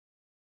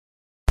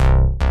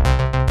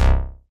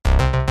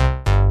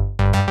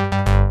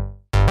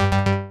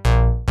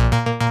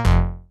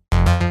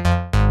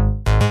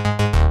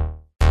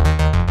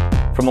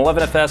From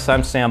 11FS,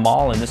 I'm Sam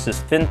Maul, and this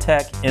is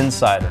FinTech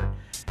Insider.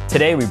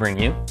 Today we bring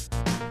you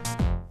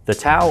the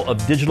Tao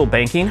of digital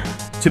banking,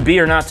 to be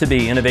or not to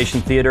be,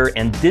 innovation theater,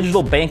 and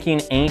digital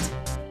banking ain't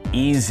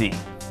easy.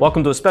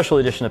 Welcome to a special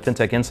edition of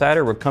FinTech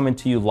Insider. We're coming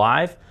to you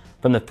live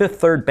from the Fifth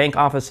Third Bank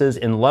offices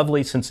in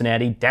lovely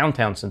Cincinnati,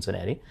 downtown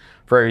Cincinnati.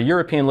 For our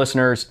European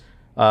listeners,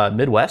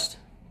 Midwest,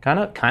 kind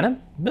of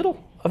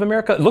middle of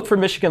America. Look for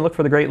Michigan, look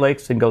for the Great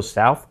Lakes, and go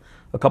south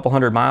a couple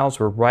hundred miles.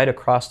 We're right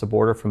across the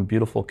border from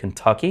beautiful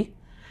Kentucky.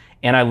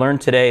 And I learned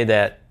today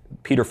that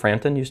Peter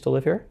Frampton used to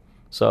live here.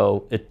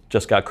 So it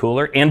just got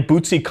cooler. And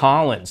Bootsy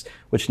Collins,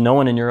 which no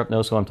one in Europe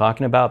knows who I'm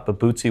talking about, but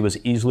Bootsy was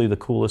easily the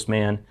coolest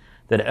man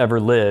that ever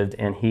lived,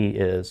 and he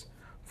is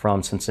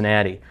from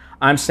Cincinnati.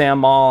 I'm Sam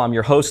Maul. I'm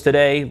your host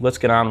today. Let's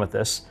get on with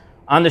this.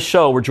 On the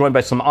show, we're joined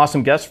by some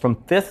awesome guests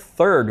from Fifth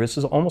Third. This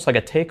is almost like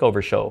a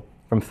takeover show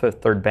from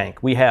Fifth Third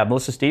Bank. We have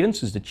Melissa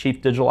Stevens, who's the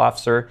Chief Digital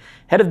Officer,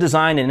 Head of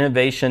Design and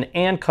Innovation,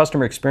 and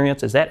Customer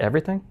Experience. Is that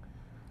everything?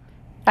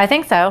 I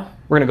think so.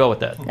 We're going to go with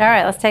that. All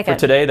right, let's take it. For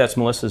today, that's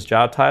Melissa's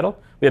job title.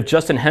 We have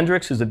Justin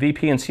Hendricks, who's the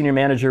VP and Senior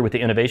Manager with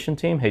the Innovation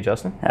Team. Hey,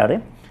 Justin.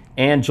 Howdy.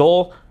 And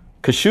Joel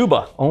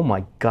Kashuba. Oh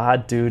my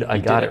God, dude, I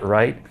got it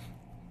right.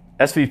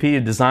 SVP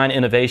of Design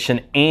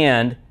Innovation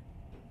and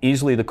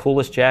easily the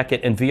coolest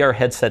jacket and VR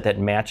headset that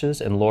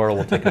matches. And Laura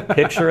will take a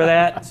picture of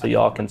that so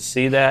y'all can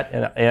see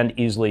that. And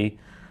easily,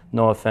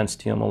 no offense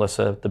to you,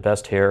 Melissa, the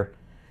best hair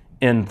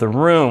in the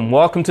room.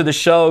 Welcome to the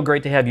show.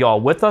 Great to have you all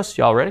with us.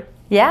 Y'all ready?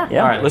 Yeah.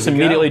 All right, let's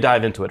immediately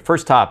dive into it.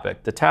 First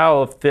topic, the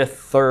Tao of Fifth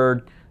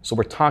Third. So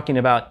we're talking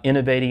about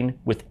innovating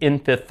within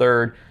Fifth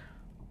Third.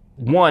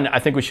 One, I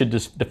think we should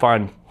just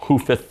define who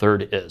Fifth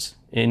Third is.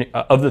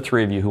 Of the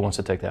three of you, who wants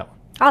to take that one?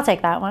 I'll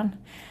take that one.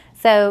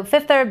 So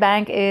Fifth Third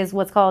Bank is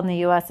what's called in the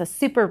U.S. a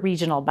super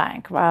regional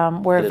bank.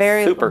 We're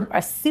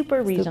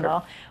super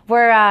regional.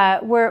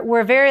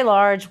 We're very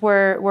large.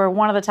 We're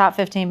one of the top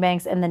 15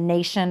 banks in the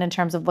nation in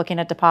terms of looking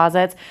at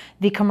deposits.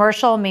 The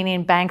commercial,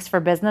 meaning banks for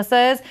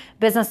businesses,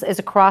 business is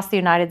across the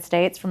United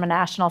States from a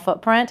national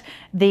footprint.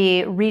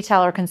 The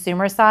retail or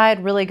consumer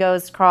side really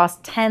goes across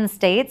 10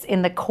 states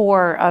in the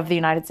core of the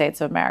United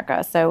States of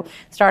America. So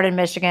start in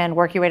Michigan,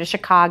 work your way to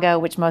Chicago,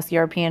 which most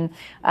European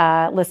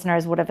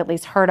listeners would have at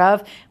least heard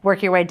of.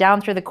 Work your way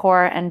down through the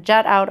core and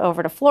jet out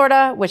over to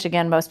Florida, which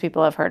again, most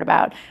people have heard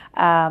about.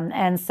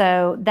 And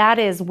so that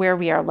is where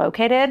we are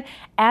located.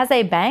 As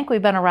a bank,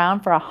 we've been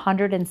around for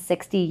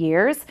 160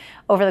 years.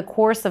 Over the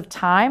course of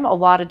time, a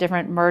lot of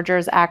different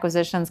mergers,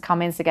 acquisitions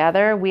coming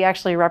together. We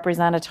actually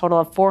represent a total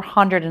of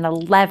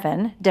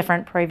 411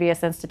 different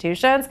previous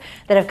institutions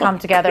that have come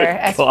together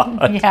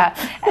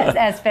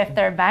as Fifth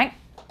Third Bank.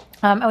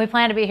 And we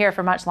plan to be here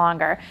for much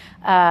longer.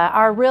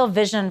 Our real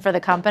vision for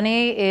the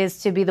company is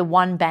to be the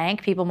one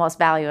bank people most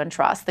value and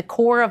trust. The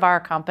core of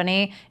our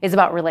company is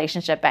about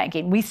relationship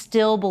banking. We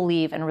still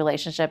believe in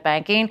relationship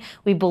banking.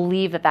 We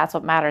believe that that's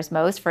what matters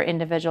most for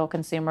individual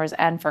consumers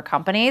and for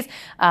companies.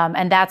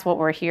 And that's what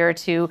we're here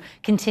to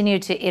continue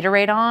to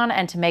iterate on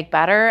and to make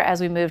better as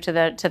we move to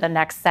the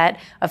next set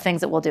of things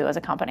that we'll do as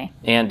a company.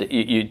 And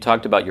you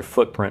talked about your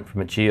footprint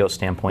from a geo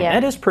standpoint. Yeah.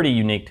 That is pretty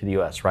unique to the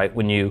U.S., right?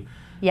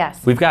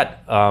 Yes. We've got,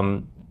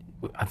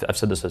 I've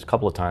said this a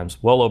couple of times,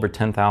 well over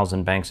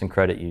 10,000 banks and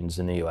credit unions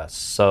in the U.S.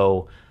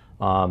 So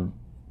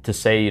to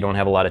say you don't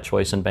have a lot of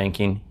choice in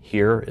banking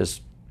here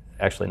is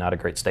actually not a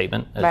great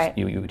statement, as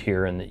you would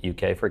hear in the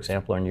UK, for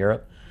example, or in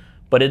Europe.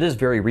 But it is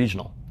very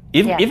regional,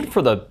 even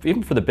for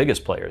the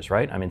biggest players,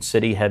 right? I mean,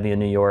 Citi heavy in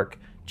New York,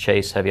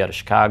 Chase heavy out of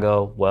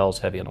Chicago, Wells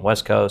heavy on the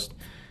West Coast,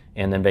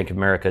 and then Bank of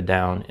America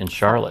down in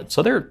Charlotte.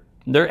 So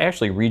they're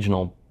actually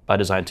regional by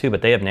design too,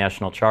 but they have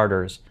national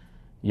charters.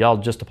 Y'all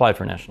just applied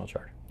for a national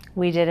charter.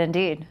 We did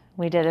indeed.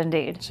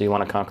 So you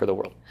want to conquer the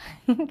world?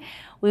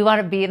 We want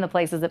to be in the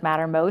places that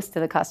matter most to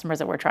the customers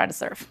that we're trying to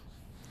serve.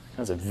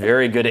 That's a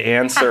very good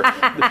answer.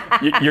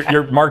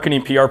 Your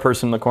marketing PR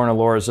person in the corner,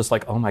 Laura, is just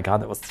like, oh my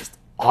God, that was just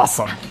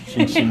awesome.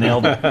 She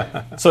nailed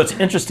it. So it's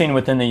interesting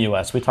within the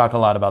U.S. We talk a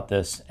lot about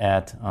this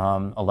at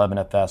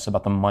 11FS,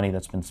 about the money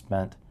that's been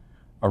spent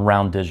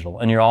around digital.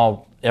 And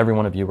every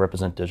one of you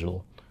represent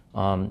digital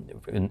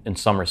in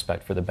some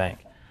respect for the bank.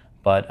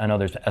 But I know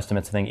there's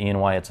estimates, I think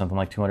E&Y had something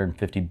like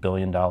 $250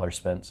 billion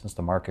spent since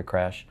the market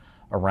crash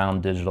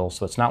around digital.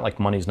 So it's not like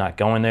money's not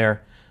going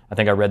there. I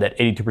think I read that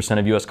 82%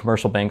 of U.S.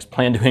 commercial banks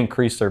plan to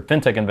increase their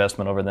fintech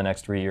investment over the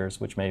next 3 years,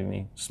 which made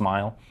me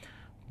smile.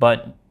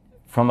 But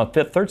from a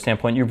Fifth Third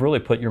standpoint, you've really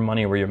put your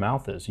money where your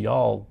mouth is.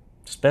 Y'all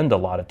spend a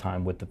lot of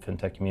time with the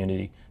fintech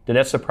community. Did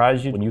that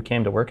surprise you when you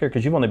came to work here?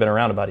 Because you've only been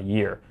around about a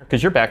year.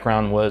 Because your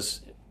background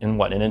was in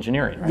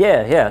engineering, right?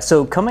 Yeah.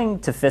 So coming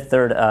to Fifth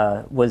Third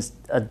was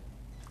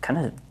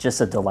kind of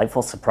just a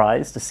delightful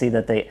surprise to see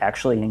that they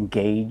actually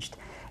engaged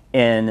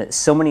in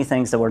so many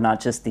things that were not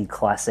just the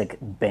classic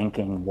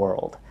banking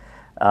world.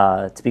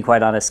 To be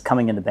quite honest,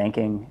 coming into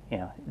banking,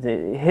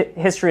 the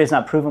history has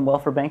not proven well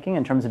for banking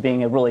in terms of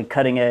being a really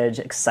cutting edge,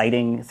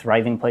 exciting,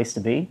 thriving place to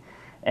be.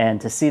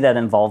 And to see that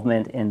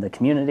involvement in the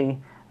community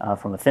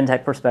from a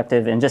fintech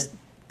perspective and just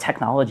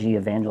technology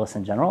evangelists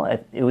in general,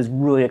 it was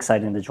really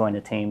exciting to join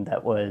a team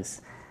that was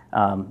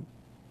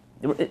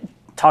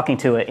talking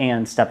to it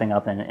and stepping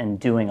up and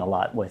doing a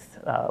lot with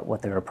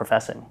what they were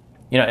professing.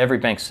 Every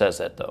bank says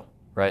that, though,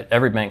 right?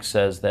 Every bank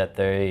says that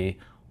they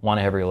want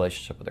to have a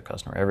relationship with their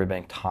customer. Every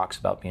bank talks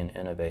about being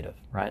innovative,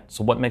 right?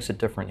 So what makes it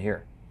different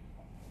here?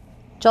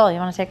 Joel, you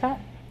want to take that?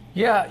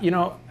 Yeah,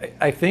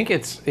 I think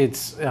it's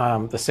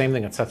the same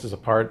thing that sets us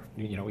apart.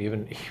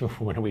 Even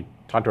when we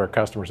talk to our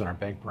customers in our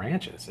bank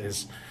branches,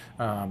 is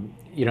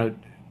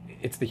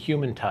it's the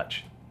human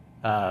touch.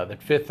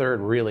 That Fifth Third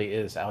really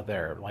is out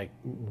there, like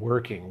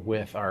working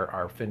with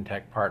our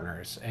fintech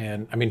partners.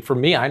 And I mean, for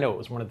me, I know it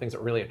was one of the things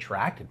that really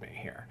attracted me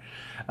here.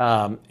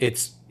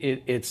 It's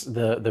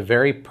the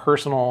very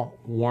personal,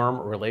 warm,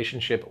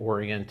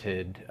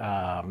 relationship-oriented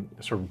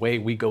sort of way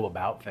we go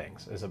about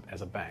things as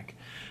a bank.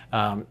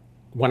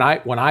 When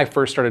I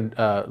first started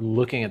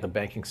looking at the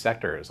banking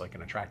sector as like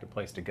an attractive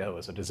place to go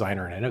as a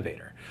designer and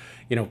innovator,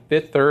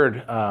 Fifth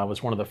Third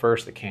was one of the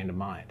first that came to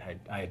mind.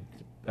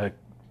 I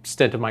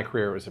stint of my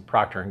career was at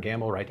Procter &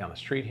 Gamble right down the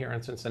street here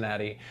in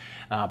Cincinnati.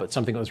 But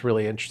something that was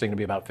really interesting to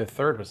me about Fifth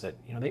Third was that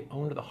they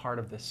owned the heart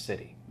of this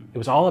city. It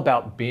was all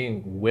about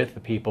being with the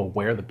people,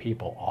 where the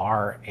people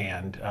are,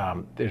 and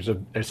there's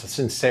a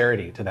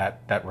sincerity to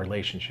that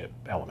relationship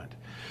element.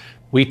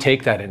 We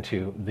take that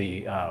into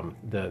the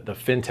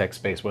fintech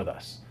space with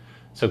us.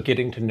 So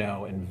getting to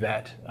know and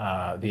vet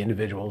the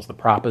individuals, the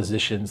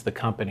propositions, the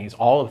companies,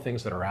 all the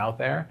things that are out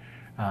there,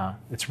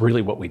 it's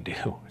really what we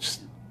do.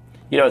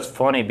 It's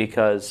funny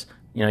because,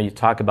 you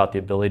talk about the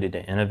ability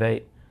to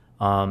innovate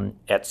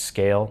at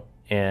scale.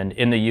 And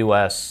in the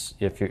U.S.,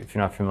 if you're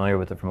not familiar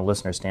with it from a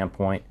listener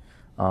standpoint,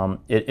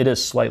 it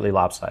is slightly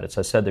lopsided.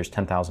 So I said there's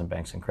 10,000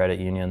 banks and credit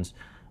unions.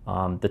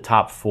 The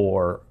top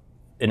 4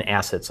 in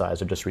asset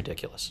size are just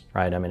ridiculous,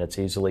 right? I mean, it's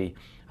easily,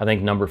 I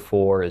think number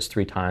 4 is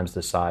 3 times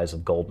the size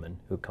of Goldman,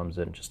 who comes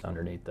in just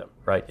underneath them,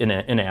 right, in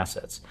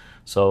assets.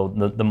 So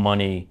the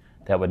money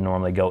that would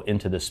normally go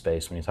into this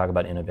space when you talk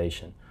about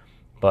innovation.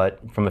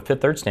 But from a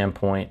Fifth Third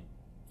standpoint,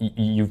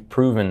 you've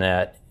proven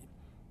that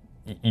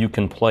you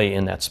can play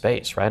in that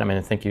space, right? I mean,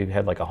 I think you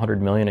had like $100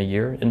 million a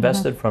year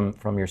invested from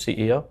your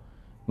CEO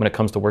when it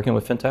comes to working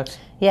with fintechs.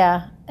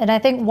 Yeah, and I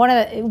think one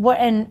of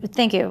the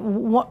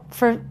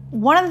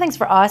things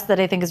for us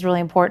that I think is really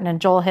important, and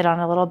Joel hit on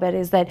a little bit,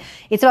 is that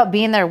it's about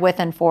being there with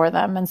and for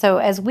them. And so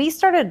as we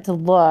started to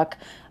look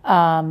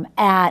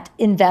at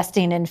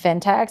investing in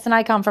fintechs, and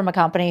I come from a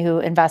company who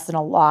invests in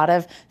a lot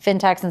of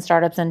fintechs and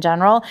startups in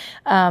general.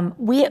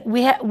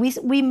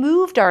 We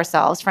moved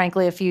ourselves,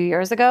 frankly, a few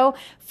years ago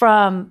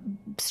from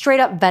straight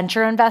up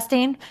venture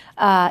investing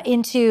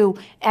into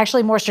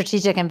actually more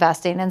strategic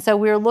investing. And so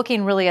we were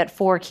looking really at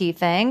 4 key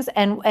things,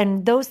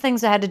 and those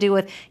things had to do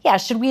with,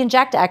 should we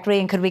inject equity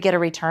and could we get a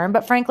return?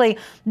 But frankly,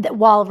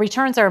 while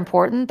returns are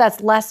important,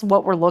 that's less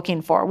what we're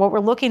looking for. What we're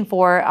looking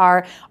for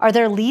are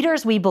there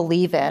leaders we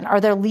believe in? Are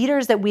there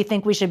leaders that we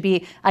think we should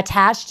be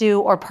attached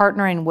to or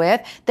partnering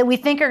with that we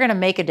think are going to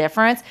make a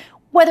difference?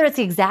 Whether it's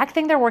the exact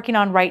thing they're working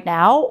on right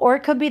now, or it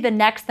could be the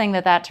next thing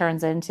that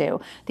turns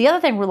into. The other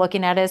thing we're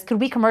looking at is,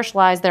 could we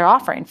commercialize their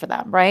offering for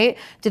them, right?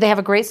 Do they have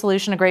a great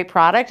solution, a great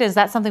product? Is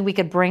that something we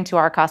could bring to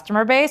our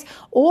customer base?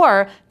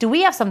 Or do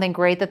we have something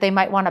great that they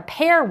might want to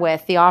pair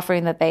with the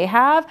offering that they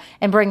have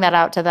and bring that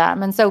out to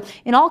them? And so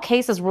in all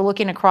cases, we're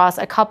looking across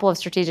a couple of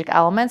strategic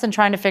elements and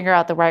trying to figure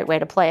out the right way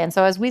to play. And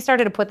so as we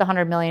started to put the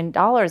 $100 million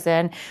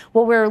in,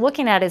 what we're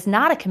looking at is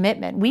not a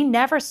commitment. We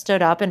never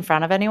stood up in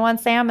front of anyone,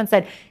 Sam, and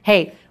said,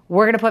 hey,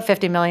 we're going to put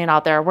 $50 million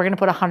out there. We're going to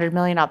put $100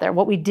 million out there.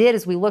 What we did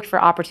is we looked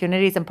for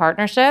opportunities and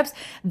partnerships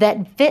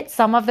that fit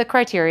some of the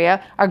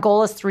criteria. Our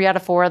goal is 3 out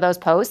of 4 of those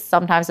posts.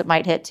 Sometimes it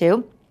might hit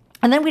 2.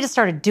 And then we just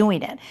started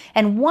doing it.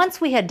 And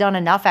once we had done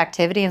enough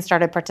activity and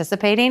started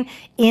participating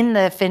in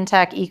the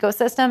fintech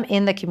ecosystem,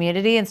 in the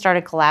community, and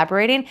started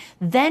collaborating,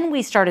 then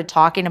we started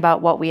talking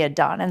about what we had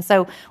done. And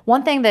so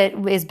one thing that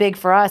is big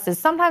for us is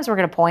sometimes we're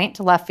going to point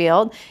to left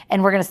field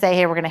and we're going to say,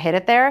 hey, we're going to hit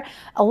it there.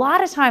 A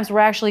lot of times we're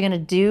actually going to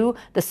do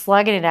the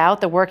slugging it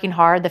out, the working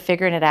hard, the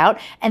figuring it out,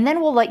 and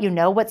then we'll let you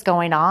know what's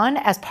going on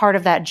as part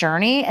of that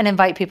journey and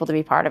invite people to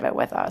be part of it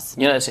with us.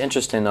 It's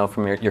interesting, though,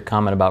 from your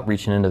comment about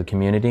reaching into the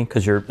community,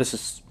 because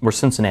we're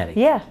Cincinnati,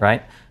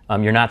 right?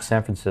 You're not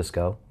San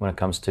Francisco when it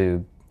comes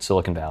to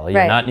Silicon Valley.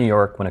 You're not New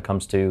York when it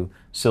comes to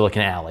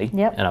Silicon Alley,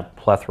 and a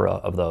plethora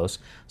of those.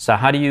 So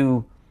how do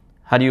you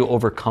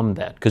overcome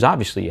that? Because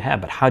obviously you have,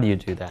 but how do you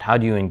do that? How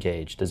do you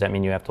engage? Does that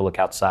mean you have to look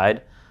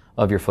outside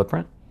of your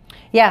footprint?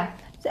 Yeah,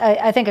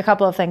 I think a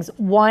couple of things.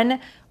 One,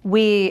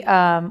 we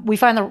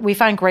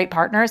find great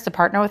partners to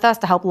partner with us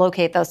to help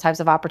locate those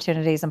types of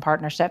opportunities and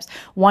partnerships.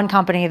 One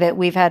company that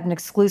we've had an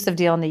exclusive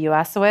deal in the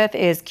U.S. with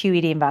is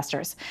QED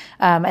Investors,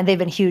 and they've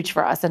been huge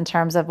for us in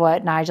terms of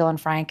what Nigel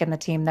and Frank and the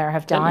team there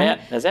have done.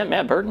 Is that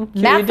Matt Burton?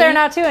 QED? Matt's there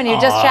now too, and you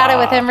just chatted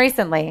with him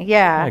recently.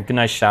 Yeah.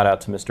 Nice shout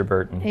out to Mr.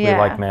 Burton. We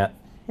like Matt.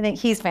 I think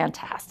he's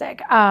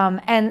fantastic.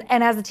 And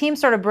as the team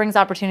sort of brings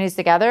opportunities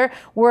together,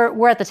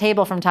 we're at the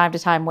table from time to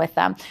time with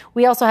them.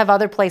 We also have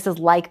other places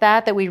like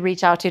that we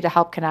reach out to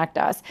help connect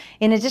us.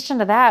 In addition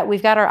to that,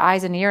 we've got our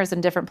eyes and ears in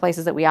different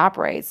places that we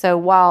operate. So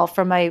while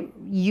from a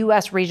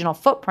U.S. regional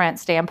footprint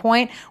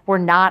standpoint, we're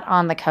not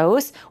on the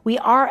coast, we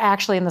are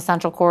actually in the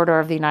central corridor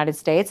of the United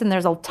States, and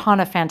there's a ton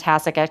of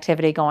fantastic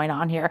activity going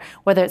on here,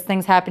 whether it's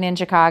things happening in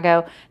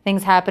Chicago,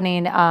 things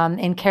happening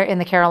in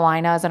the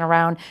Carolinas and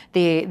around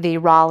the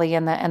Raleigh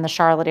and the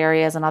Charlotte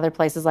areas and other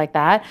places like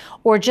that,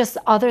 or just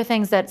other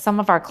things that some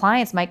of our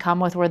clients might come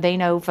with where they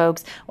know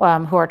folks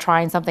who are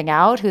trying something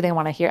out who they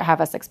want to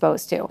have us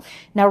exposed to.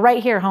 Now,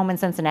 right here home in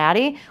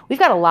Cincinnati, we've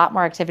got a lot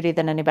more activity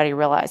than anybody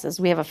realizes.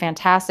 We have a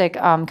fantastic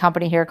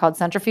company here called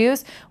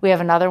Centrifuge. We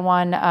have another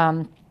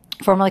one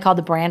formerly called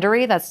the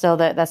Brandery. That's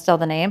still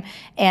the name.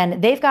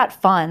 And they've got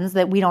funds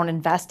that we don't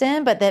invest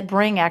in, but that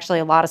bring actually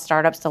a lot of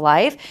startups to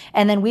life.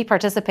 And then we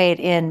participate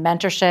in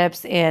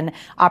mentorships, in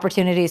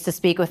opportunities to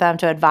speak with them,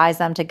 to advise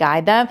them, to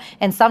guide them,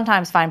 and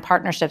sometimes find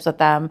partnerships with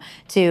them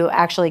to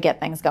actually get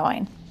things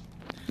going.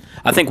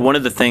 I think one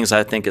of the things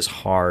I think is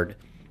hard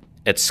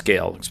at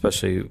scale,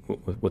 especially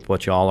with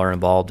what y'all are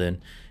involved in,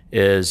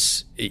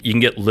 is you can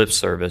get lip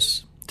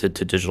service to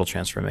digital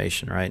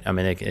transformation, right? I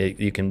mean,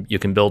 you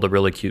can build a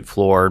really cute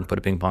floor and put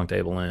a ping pong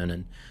table in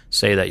and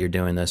say that you're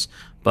doing this,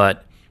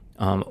 but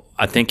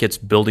I think it's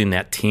building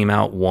that team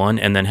out, one,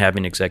 and then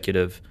having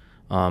executive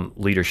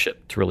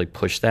leadership to really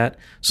push that.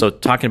 So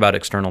talking about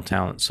external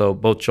talent, so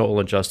both Joel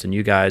and Justin,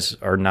 you guys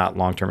are not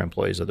long-term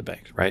employees of the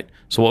bank, right?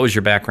 So what was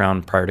your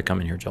background prior to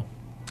coming here, Joel?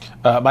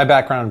 My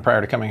background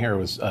prior to coming here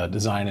was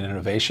design and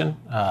innovation.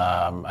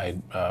 I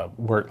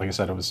worked, like I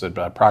said, I was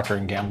at Procter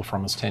 & Gamble for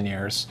almost 10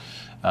 years.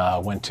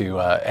 Went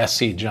to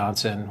SC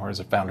Johnson, where I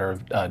was a founder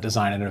of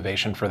design and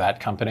innovation for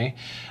that company,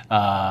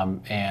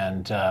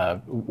 and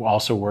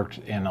also worked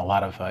in a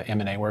lot of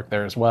M&A work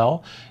there as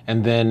well.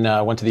 And then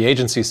went to the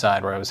agency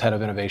side, where I was head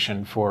of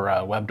innovation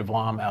for Web de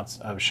Vlaam out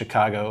of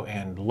Chicago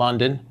and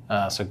London,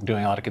 so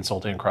doing a lot of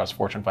consulting across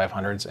Fortune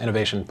 500s,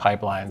 innovation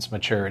pipelines,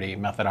 maturity,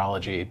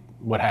 methodology,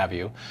 what have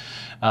you,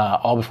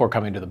 all before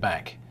coming to the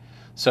bank.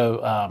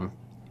 So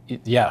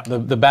yeah,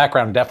 the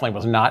background definitely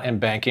was not in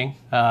banking.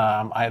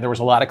 There was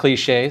a lot of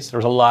cliches. There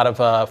was a lot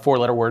of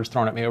four-letter words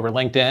thrown at me over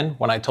LinkedIn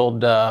when I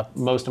told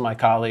most of my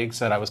colleagues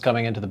that I was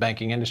coming into the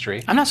banking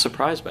industry. I'm not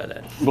surprised by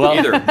that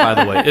either, by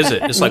the way. Is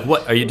it? It's like,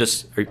 what, are you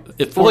just... Are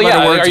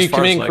you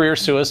committing career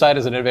suicide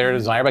as an innovator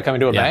designer by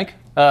coming to a bank?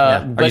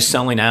 Are you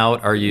selling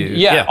out? Are you...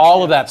 Yeah,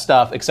 all of that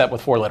stuff except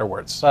with four-letter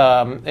words.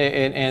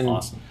 And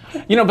awesome.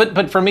 You know,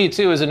 but for me,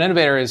 too, as an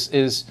innovator,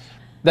 is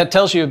that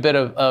tells you a bit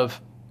of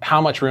how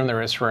much room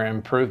there is for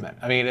improvement.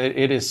 I mean,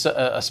 it is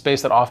a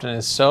space that often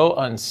is so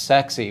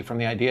unsexy from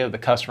the idea of the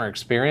customer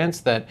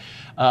experience that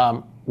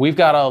we've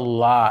got a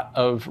lot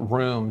of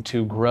room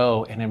to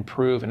grow and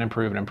improve and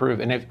improve and improve.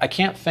 And I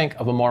can't think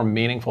of a more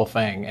meaningful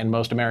thing in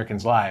most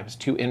Americans' lives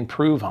to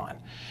improve on.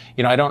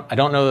 You know, I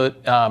don't know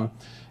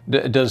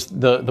that does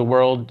the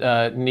world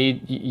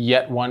need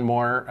yet one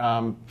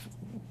more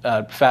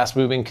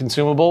fast-moving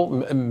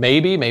consumable?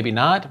 Maybe, maybe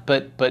not,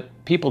 but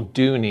people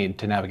do need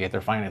to navigate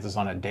their finances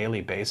on a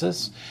daily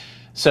basis.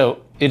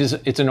 So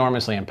it's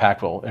enormously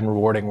impactful and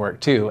rewarding work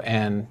too,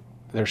 and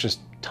there's just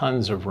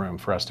tons of room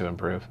for us to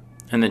improve.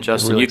 And then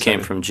Justin, really you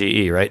came from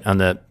GE, right, on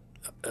the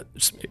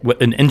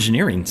an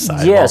engineering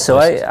side? Yeah, so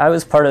I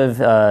was part of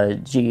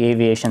GE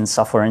Aviation's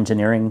software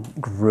engineering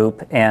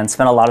group and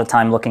spent a lot of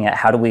time looking at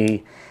how do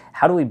we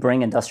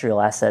bring industrial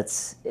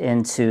assets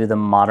into the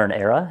modern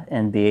era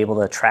and be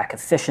able to track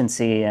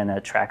efficiency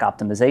and track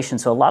optimization?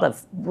 So a lot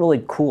of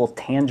really cool,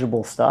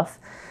 tangible stuff.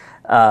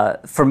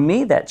 For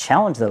me, that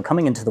challenge, though,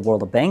 coming into the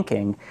world of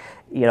banking,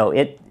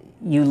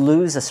 you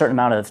lose a certain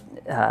amount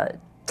of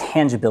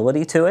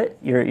tangibility to it.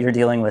 You're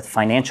dealing with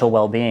financial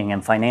well-being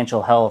and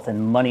financial health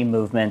and money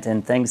movement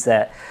and things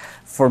that,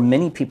 for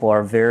many people,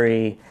 are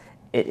very...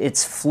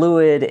 It's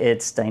fluid,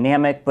 it's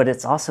dynamic, but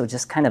it's also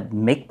just kind of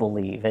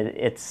make-believe.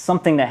 It's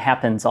something that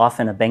happens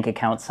off in a bank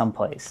account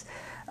someplace.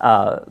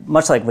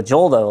 Much like with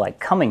Joel, though, like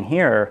coming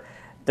here,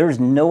 there's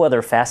no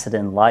other facet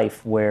in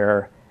life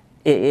where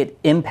it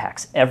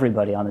impacts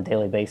everybody on a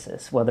daily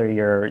basis. Whether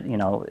you're,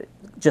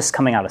 just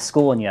coming out of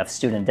school and you have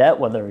student debt,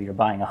 whether you're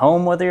buying a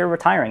home, whether you're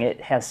retiring,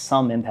 it has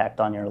some impact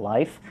on your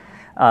life.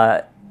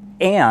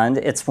 And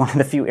it's one of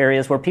the few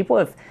areas where people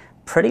have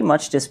pretty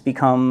much just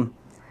become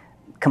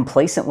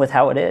complacent with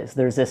how it is.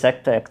 There's this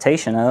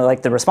expectation,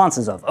 like the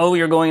responses of, oh,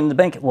 you're going to the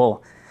bank.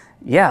 Well,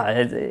 yeah,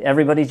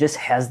 everybody just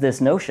has this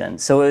notion.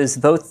 So it was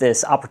both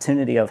this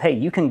opportunity of, hey,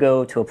 you can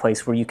go to a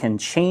place where you can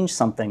change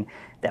something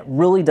that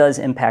really does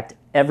impact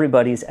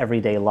everybody's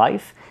everyday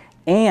life,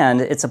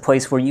 and it's a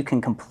place where you can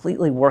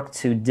completely work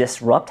to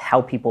disrupt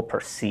how people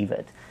perceive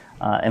it.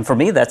 And for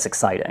me, that's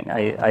exciting.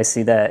 I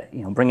see that,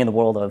 bringing the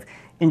world of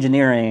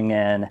engineering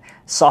and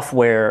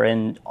software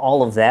and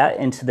all of that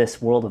into this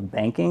world of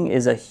banking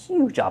is a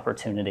huge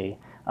opportunity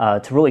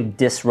to really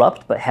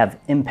disrupt, but have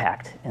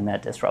impact in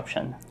that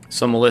disruption.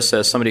 So Melissa,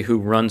 as somebody who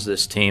runs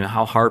this team,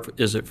 how hard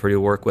is it for you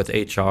to work with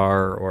HR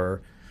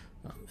or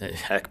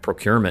heck,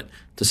 procurement,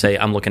 to say,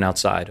 I'm looking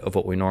outside of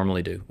what we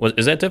normally do?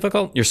 Is that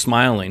difficult? You're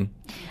smiling.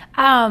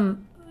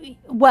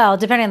 Well,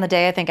 depending on the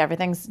day, I think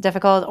everything's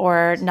difficult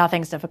or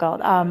nothing's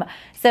difficult.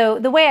 So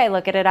the way I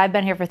look at it, I've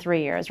been here for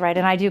 3 years, right?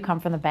 And I do come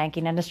from the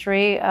banking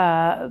industry,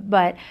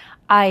 but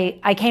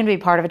I came to be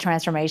part of a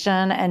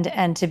transformation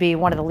and to be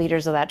one of the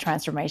leaders of that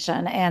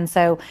transformation. And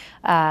so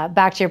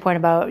back to your point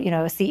about, a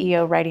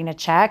CEO writing a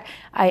check,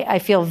 I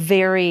feel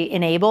very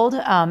enabled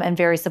and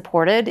very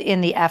supported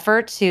in the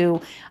effort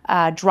to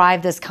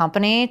drive this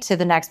company to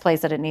the next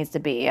place that it needs to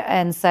be.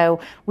 And so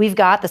we've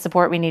got the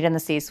support we need in the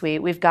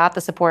C-suite. We've got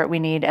the support we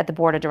need at the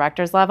board of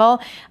directors level.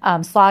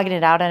 Slogging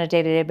it out on a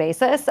day-to-day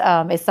basis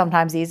is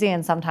sometimes easy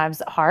and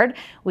sometimes hard.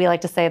 We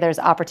like to say there's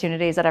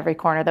opportunities at every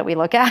corner that we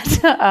look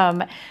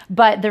at.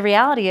 But the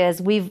reality is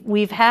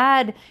we've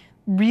had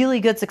really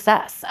good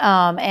success.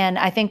 And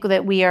I think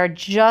that we are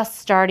just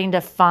starting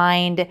to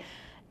find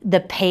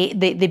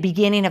the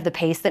beginning of the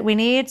pace that we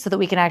need so that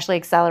we can actually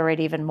accelerate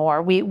even more.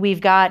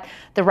 We've got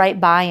the right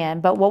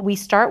buy-in, but what we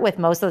start with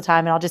most of the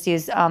time, and I'll just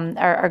use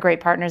our great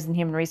partners in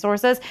human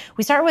resources,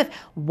 we start with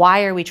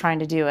why are we trying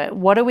to do it?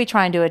 What are we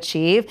trying to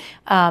achieve?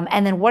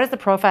 And then what is the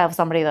profile of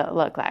somebody that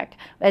look like?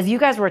 As you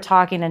guys were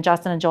talking and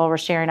Justin and Joel were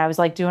sharing, I was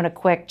like doing a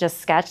quick just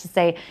sketch to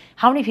say,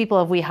 how many people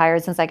have we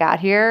hired since I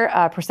got here,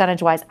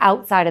 percentage-wise,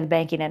 outside of the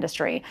banking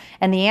industry?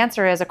 And the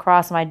answer is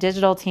across my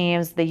digital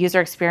teams, the user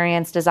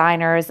experience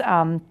designers,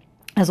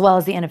 as well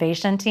as the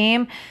innovation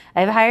team,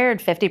 I've hired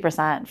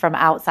 50% from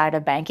outside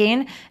of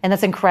banking, and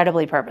that's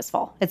incredibly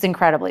purposeful. It's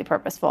incredibly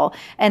purposeful.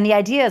 And the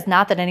idea is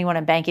not that anyone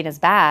in banking is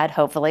bad,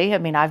 hopefully. I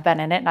mean, I've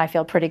been in it and I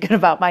feel pretty good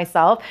about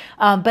myself,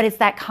 but it's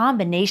that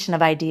combination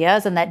of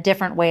ideas and that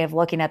different way of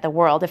looking at the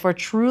world. If we're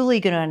truly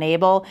going to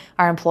enable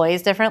our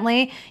employees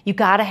differently, you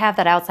got to have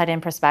that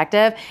outside-in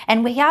perspective.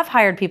 And we have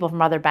hired people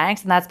from other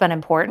banks, and that's been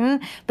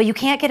important, but you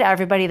can't get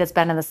everybody that's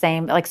been in the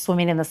same, like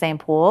swimming in the same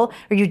pool,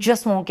 or you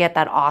just won't get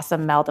that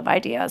awesome melt of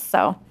ideas.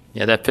 So.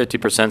 Yeah, that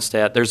 50%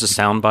 stat, there's a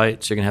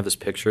soundbite, so you're going to have this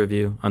picture of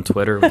you on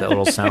Twitter with that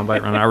little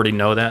soundbite. I already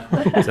know that,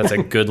 so that's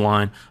a good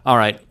line. All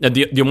right.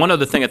 The one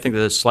other thing I think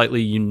that is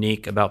slightly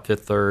unique about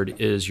Fifth Third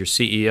is your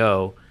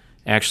CEO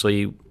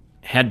actually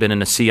had been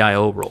in a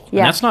CIO role.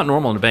 Yeah. And that's not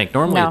normal in a bank.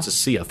 Normally it's a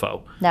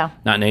CFO. No.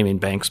 Not naming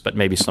banks, but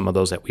maybe some of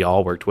those that we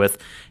all worked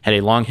with had a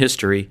long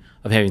history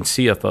of having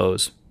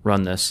CFOs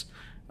run this.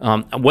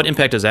 What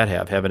impact does that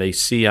have, having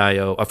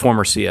a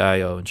former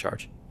CIO in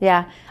charge?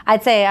 Yeah,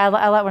 I'd say I'll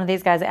let one of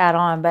these guys add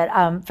on,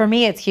 but for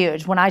me, it's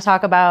huge. When I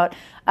talk about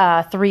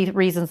 3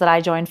 reasons that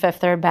I joined Fifth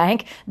Third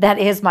Bank, that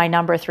is my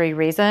number 3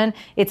 reason.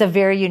 It's a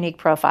very unique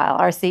profile.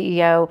 Our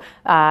CEO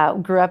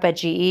grew up at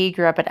GE,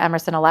 grew up at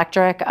Emerson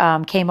Electric,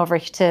 came over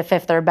to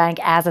Fifth Third Bank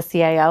as a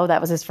CIO.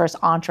 That was his first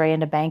entree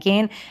into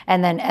banking,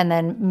 and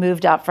then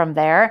moved up from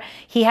there.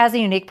 He has a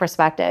unique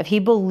perspective. He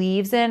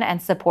believes in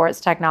and supports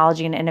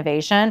technology and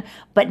innovation,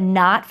 but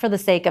not for the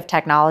sake of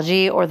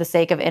technology or the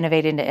sake of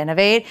innovating to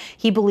innovate.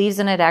 He believes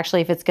in it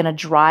actually if it's going to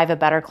drive a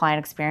better client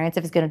experience,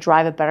 if it's going to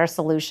drive a better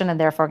solution and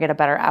therefore get a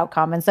better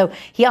outcome. And so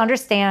he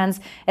understands,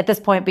 at this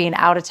point being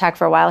out of tech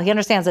for a while, he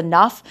understands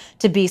enough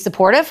to be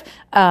supportive,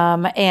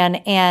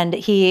 and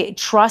he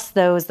trusts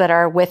those that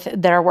are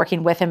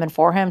working with him and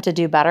for him to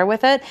do better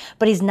with it.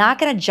 But he's not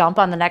going to jump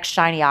on the next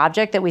shiny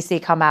object that we see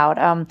come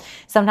out.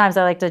 Sometimes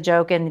I like to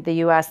joke in the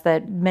U.S.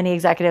 that many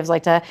executives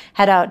like to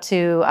head out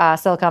to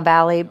Silicon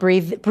Valley,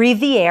 breathe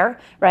the air,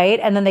 right?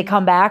 And then they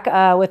come back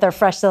with their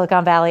fresh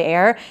Silicon Valley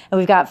air, and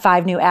we've got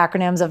 5 new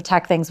acronyms of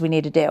tech things we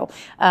need to do.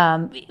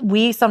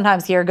 We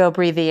sometimes here go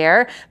breathe the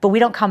air, but we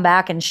don't come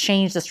back and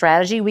change the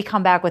strategy. We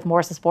come back with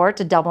more support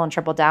to double and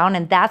triple down,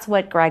 and that's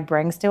what Greg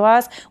brings to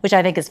us, which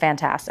I think is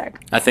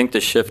fantastic. I think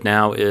the shift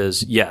now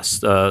is,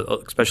 yes,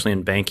 especially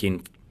in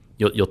banking,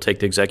 you'll take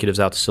the executives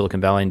out to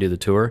Silicon Valley and do the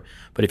tour,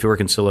 but if you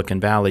work in Silicon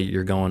Valley,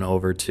 you're going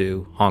over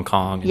to Hong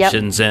Kong and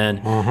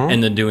Shenzhen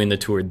and then doing the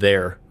tour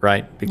there,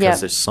 right?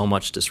 Because there's so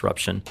much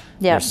disruption.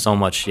 There's so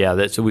much,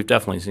 so we've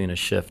definitely seen a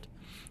shift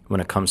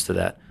when it comes to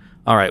that.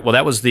 All right. Well,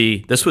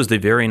 this was the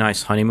very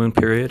nice honeymoon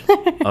period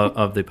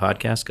of the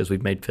podcast, because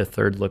we've made Fifth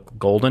Third look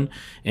golden,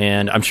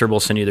 and I'm sure we'll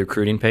send you the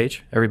recruiting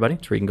page, everybody,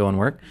 so you can go and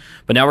work.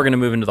 But now we're going to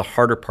move into the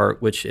harder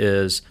part, which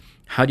is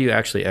how do you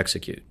actually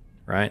execute,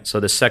 right? So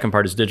the second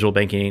part is digital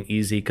banking ain't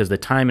easy, because the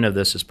timing of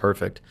this is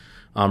perfect.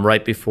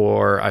 Right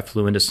before I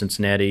flew into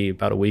Cincinnati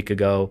about a week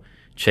ago,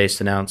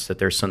 Chase announced that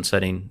they're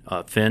sunsetting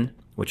Finn,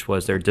 which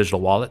was their digital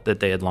wallet that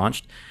they had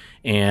launched.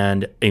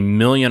 And 1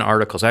 million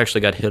articles. I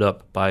actually got hit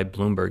up by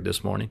Bloomberg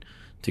this morning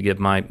to give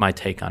my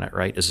take on it,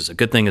 right? Is this a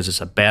good thing? Is this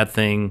a bad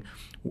thing?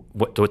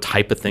 What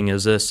type of thing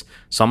is this?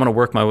 So I'm going to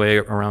work my way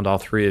around all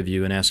 3 of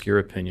you and ask your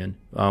opinion.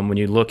 When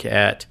you look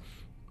at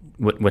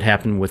what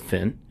happened with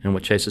Finn and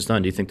what Chase has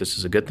done, do you think this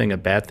is a good thing, a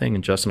bad thing?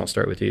 And Justin, I'll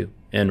start with you.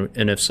 And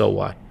if so,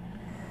 why?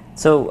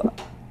 So,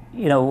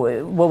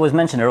 what was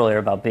mentioned earlier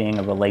about being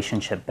a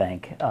relationship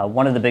bank,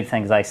 one of the big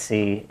things I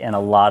see in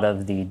a lot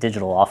of the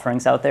digital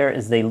offerings out there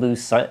is they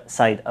lose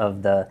sight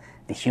of the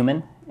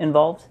human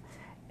involved.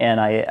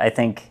 And I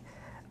think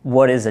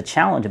what is a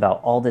challenge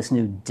about all this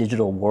new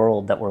digital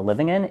world that we're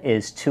living in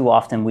is too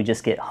often we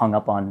just get hung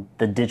up on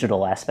the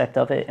digital aspect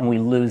of it and we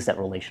lose that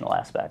relational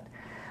aspect.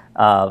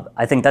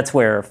 I think that's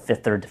where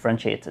Fifth Third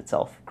differentiates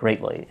itself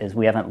greatly, is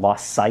we haven't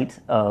lost sight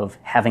of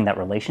having that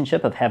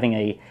relationship, of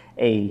having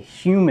a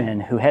human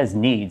who has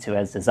needs, who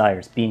has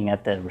desires, being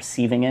at the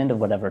receiving end of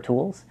whatever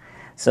tools.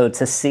 So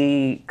to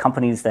see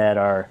companies that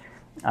are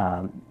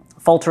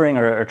faltering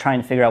or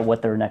trying to figure out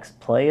what their next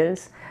play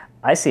is,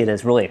 I see it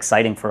as really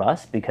exciting for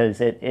us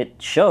because it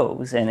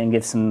shows and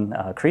gives some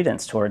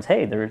credence towards,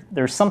 hey,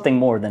 there's something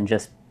more than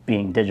just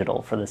being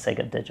digital for the sake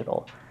of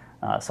digital.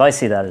 So I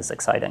see that as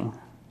exciting.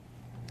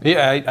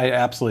 Yeah, I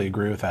absolutely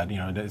agree with that.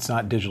 It's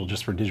not digital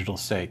just for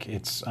digital's sake.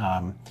 It's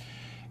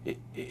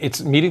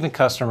meeting the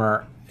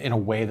customer in a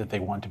way that they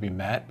want to be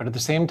met, but at the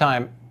same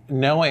time,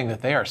 knowing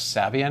that they are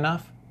savvy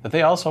enough that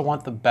they also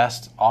want the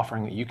best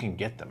offering that you can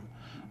get them.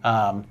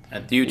 And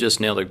you just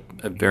nailed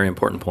a very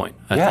important point,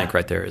 I think,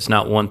 right there. It's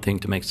not one thing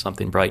to make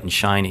something bright and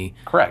shiny.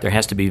 Correct. There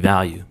has to be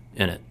value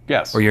in it.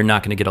 Yes. Or you're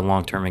not going to get a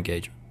long-term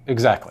engagement.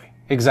 Exactly.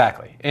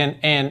 And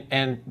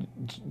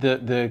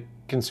the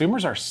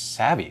consumers are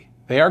savvy.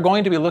 They are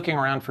going to be looking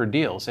around for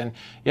deals. And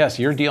yes,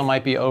 your deal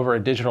might be over a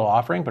digital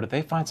offering, but if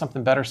they find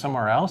something better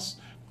somewhere else,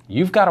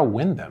 you've got to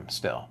win them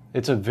still.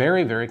 It's a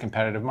very, very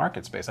competitive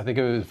market space. I think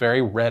it was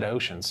very red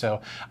ocean.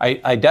 So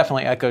I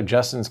definitely echo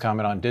Justin's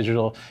comment on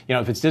digital.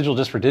 If it's digital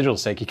just for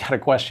digital's sake, you got to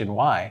question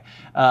why.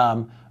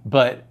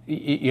 But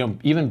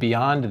even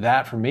beyond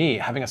that, for me,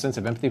 having a sense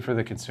of empathy for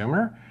the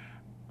consumer,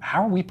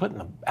 how are we putting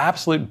the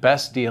absolute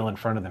best deal in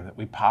front of them that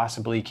we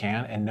possibly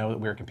can and know that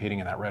we're competing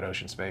in that red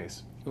ocean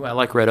space? Well, I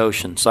like red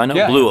ocean. So I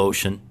know blue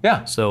ocean.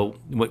 Yeah. So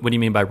what do you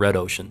mean by red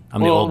ocean?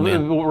 I'm the old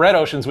man. Red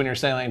ocean's when you're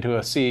sailing into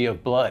a sea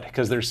of blood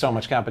because there's so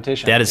much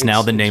competition. That is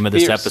now the name of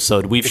this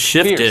episode. We've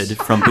shifted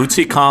from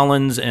Bootsy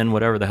Collins and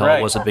whatever the hell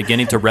it was at the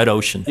beginning to red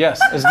ocean.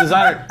 Yes, as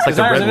designers and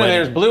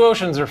innovators, blue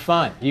oceans are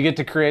fun. You get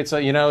to create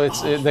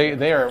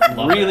they are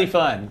really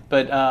fun.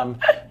 But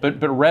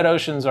red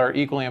oceans are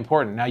equally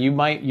important. Now you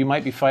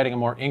might be fighting a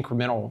more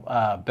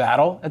incremental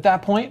battle at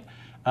that point.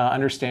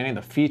 Understanding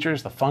the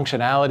features, the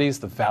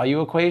functionalities, the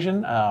value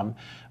equation,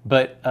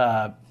 but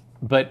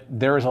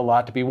there is a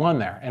lot to be won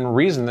there. And the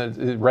reason that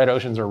red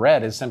oceans are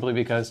red is simply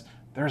because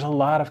there's a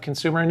lot of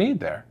consumer need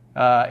there.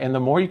 And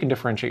the more you can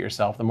differentiate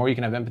yourself, the more you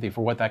can have empathy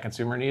for what that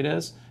consumer need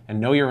is, and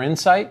know your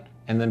insight,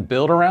 and then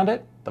build around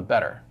it, the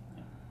better.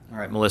 All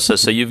right, Melissa.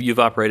 So you've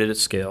operated at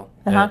scale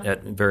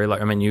at very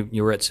large. I mean,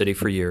 you were at Citi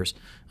for years,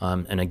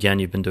 and again,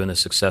 you've been doing this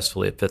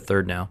successfully at Fifth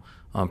Third now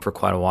for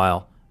quite a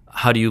while.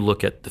 How do you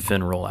look at the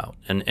Fin rollout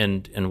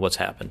and what's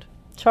happened?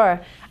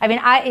 Sure. I mean,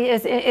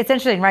 it's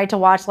interesting, right, to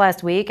watch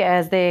last week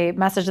as they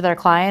messaged their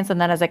clients and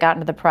then as it got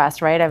into the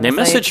press, right? They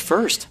messaged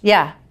first.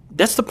 Yeah.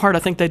 That's the part I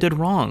think they did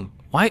wrong.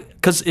 Why?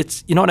 Because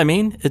it's, you know what I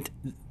mean?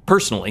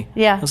 Personally.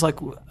 Yeah. It's like,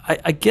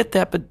 I get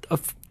that, but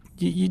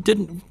you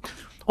didn't,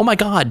 oh my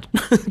God,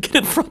 get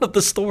in front of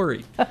the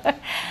story.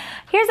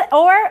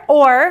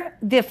 Or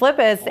the flip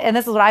is, and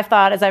this is what I've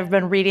thought as I've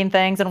been reading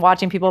things and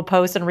watching people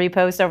post and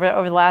repost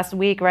over the last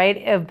week,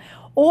 right?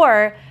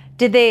 Or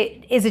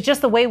is it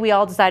just the way we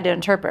all decide to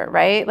interpret,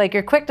 right? Like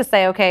you're quick to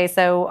say, okay,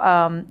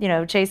 so,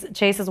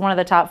 Chase is one of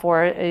the top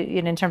four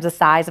in terms of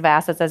size of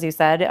assets, as you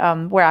said,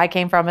 where I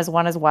came from is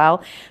one as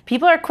well.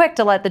 People are quick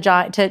to let the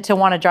giant, to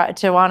want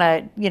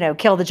to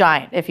kill the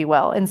giant, if you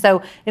will. And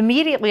so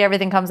immediately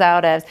everything comes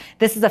out as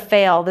this is a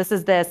fail, this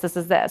is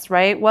this,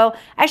 right? Well,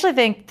 I actually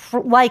think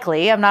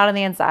likely, I'm not on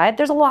the inside,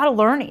 there's a lot of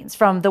learnings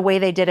from the way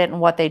they did it and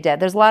what they did.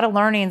 There's a lot of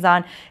learnings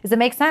on, does it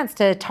make sense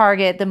to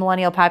target the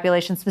millennial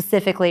population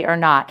specifically or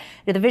not?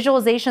 Are the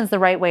visualizations the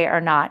right way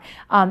or not?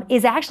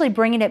 Is actually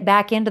bringing it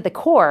back into the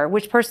core,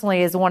 which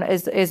personally is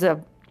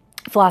a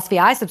philosophy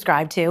I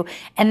subscribe to,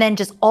 and then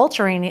just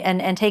altering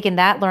and taking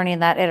that learning,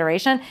 that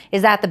iteration,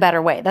 is that the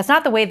better way? That's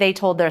not the way they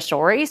told their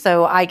story.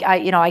 So I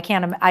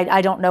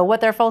don't know what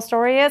their full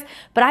story is,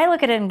 but I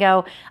look at it and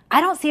go, I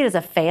don't see it as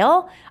a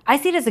fail. I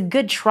see it as a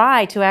good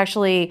try to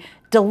actually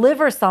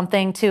deliver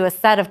something to a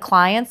set of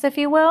clients, if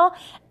you will,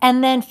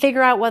 and then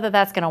figure out whether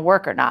that's going to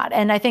work or not.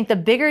 And I think the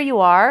bigger you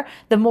are,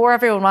 the more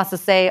everyone wants to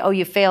say, oh,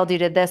 you failed, you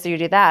did this or you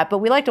did that. But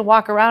we like to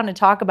walk around and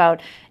talk about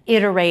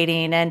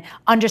iterating and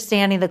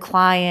understanding the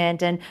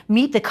client and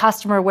meet the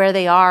customer where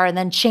they are and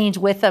then change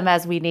with them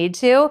as we need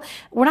to.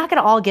 We're not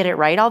going to all get it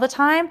right all the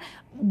time.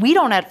 We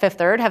don't at Fifth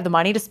Third have the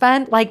money to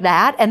spend like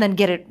that and then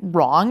get it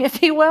wrong,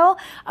 if you will.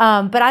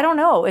 But I don't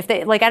know if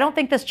I don't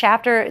think this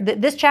chapter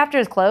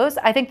is closed.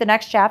 I think the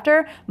next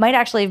chapter might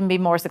actually even be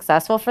more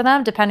successful for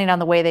them, depending on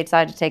the way they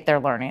decide to take their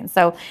learning.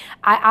 So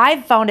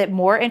I've found it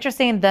more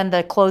interesting than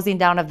the closing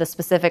down of the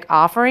specific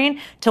offering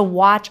to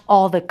watch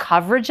all the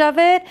coverage of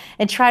it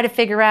and try to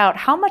figure out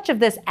how much of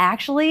this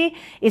actually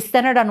is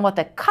centered on what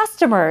the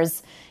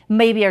customers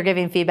maybe are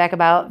giving feedback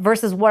about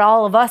versus what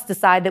all of us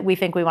decide that we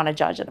think we want to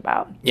judge it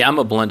about. Yeah, I'm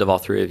a blend of all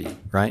three of you,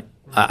 right?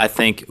 I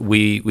think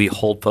we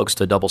hold folks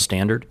to a double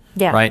standard,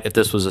 yeah. Right? If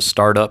this was a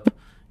startup,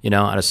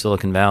 out of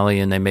Silicon Valley,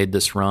 and they made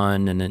this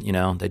run, and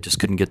then, they just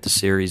couldn't get the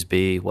Series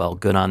B. Well,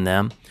 good on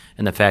them.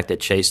 And the fact that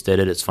Chase did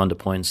it, it's fun to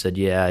point and said,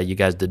 yeah, you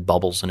guys did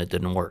bubbles and it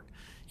didn't work.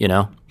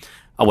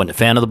 I wasn't a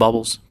fan of the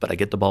bubbles, but I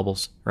get the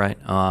bubbles, right?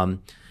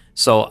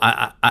 So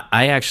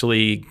I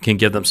actually can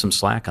give them some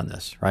slack on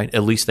this, right?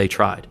 At least they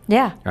tried.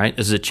 Yeah. Right?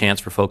 This is a chance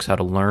for folks how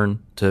to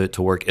learn to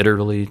work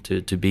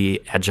iteratively, to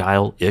be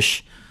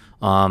agile-ish,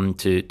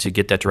 to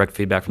get that direct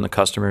feedback from the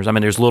customers. I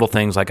mean, there's little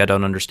things like I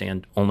don't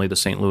understand only the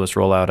St. Louis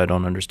rollout. I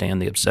don't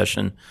understand the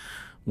obsession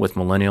with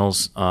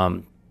millennials.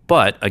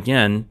 But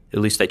again, at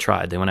least they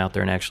tried. They went out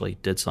there and actually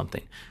did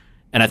something.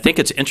 And I think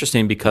it's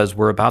interesting because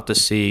we're about to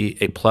see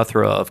a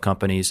plethora of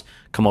companies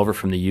come over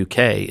from the UK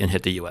and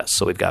hit the US.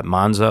 So we've got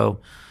Monzo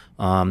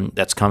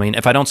that's coming.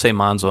 If I don't say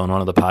Monzo in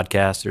one of the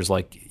podcasts, there's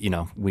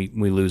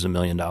we lose $1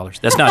 million.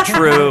 That's not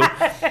true.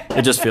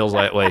 It just feels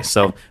that way.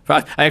 So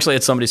I actually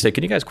had somebody say,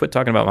 can you guys quit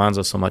talking about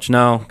Monzo so much?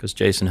 No, because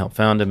Jason helped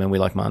found him and we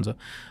like Monzo.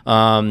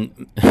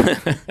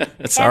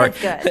 Sorry.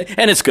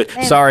 And it's good.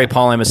 Sorry,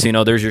 Paul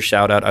Amasino. There's your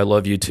shout out. I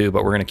love you too,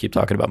 but we're going to keep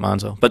talking about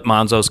Monzo. But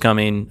Monzo's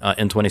coming,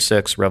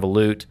 N26,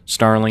 Revolut,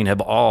 Starling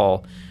have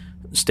all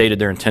stated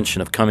their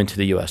intention of coming to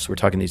the U.S. We're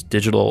talking these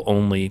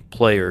digital-only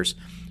players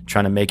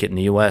trying to make it in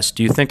the U.S.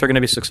 Do you think they're going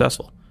to be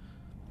successful?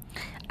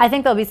 I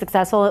think they'll be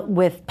successful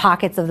with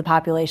pockets of the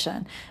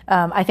population.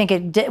 I think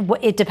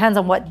it depends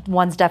on what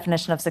one's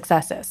definition of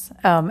success is.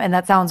 And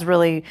that sounds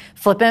really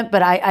flippant,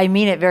 but I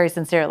mean it very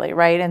sincerely,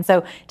 right? And so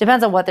it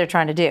depends on what they're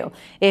trying to do.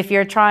 If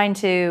you're trying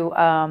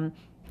to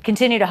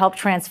continue to help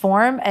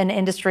transform an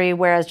industry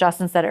where, as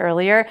Justin said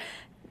earlier,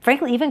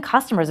 frankly, even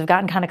customers have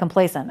gotten kind of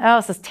complacent. Oh,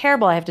 this is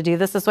terrible. I have to do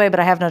this way, but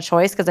I have no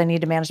choice because I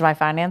need to manage my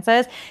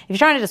finances. If you're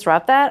trying to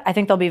disrupt that, I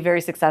think they'll be very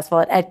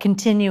successful at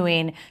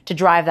continuing to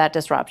drive that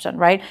disruption,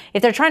 right?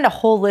 If they're trying to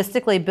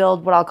holistically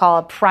build what I'll call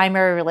a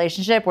primary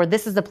relationship, where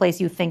this is the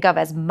place you think of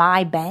as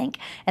my bank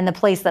and the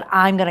place that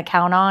I'm going to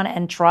count on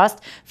and trust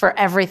for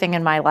everything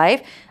in my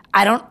life,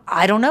 I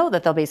don't know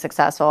that they'll be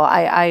successful.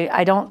 I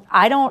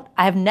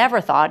have never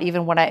thought,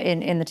 even when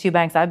in the two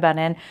banks I've been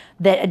in,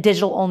 that a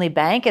digital only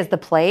bank is the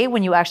play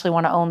when you actually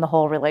want to own the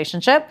whole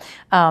relationship.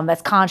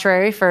 That's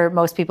contrary for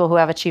most people who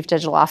have a chief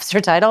digital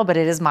officer title, but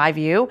it is my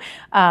view.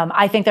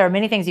 I think there are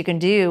many things you can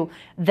do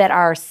that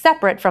are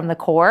separate from the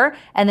core,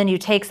 and then you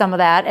take some of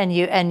that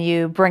and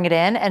you bring it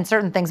in, and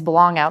certain things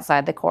belong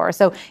outside the core.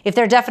 So if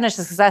their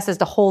definition of success is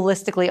to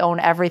holistically own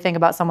everything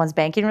about someone's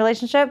banking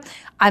relationship,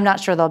 I'm not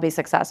sure they'll be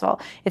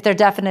successful. If their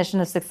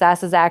definition of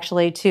success is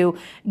actually to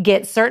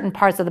get certain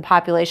parts of the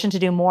population to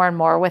do more and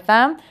more with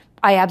them,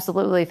 I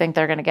absolutely think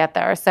they're going to get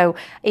there. So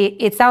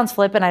it sounds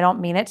flippant. I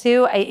don't mean it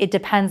to. It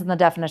depends on the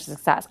definition of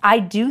success. I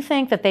do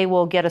think that they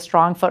will get a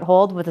strong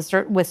foothold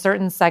with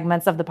certain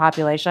segments of the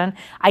population.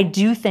 I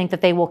do think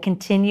that they will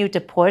continue to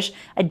push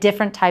a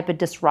different type of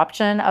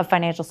disruption of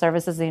financial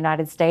services in the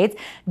United States.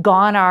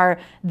 Gone are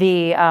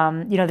the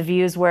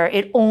views where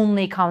it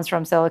only comes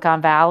from Silicon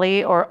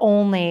Valley or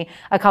only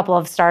a couple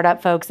of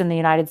startup folks in the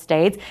United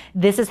States.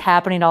 This is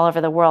happening all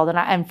over the world.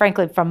 And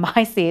frankly, from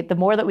my seat, the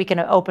more that we can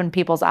open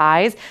people's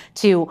eyes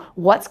to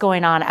what's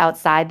going on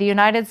outside the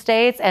United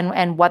States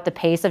and what the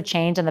pace of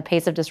change and the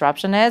pace of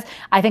disruption is,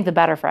 I think the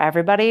better for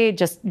everybody,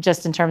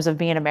 just in terms of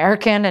being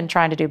American and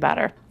trying to do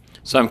better.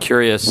 So I'm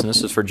curious, and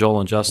this is for Joel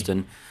and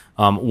Justin,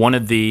 one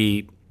of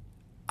the,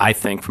 I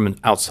think from an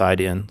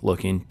outside in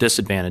looking,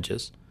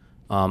 disadvantages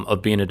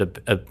of being at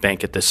a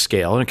bank at this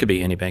scale, and it could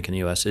be any bank in the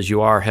U.S., is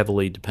you are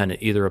heavily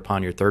dependent either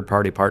upon your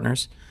third-party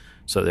partners,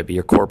 so that'd be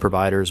your core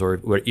providers,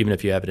 or even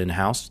if you have it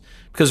in-house.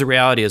 Because the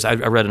reality is, I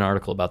read an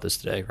article about this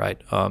today,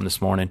 right,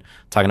 this morning,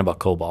 talking about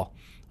COBOL.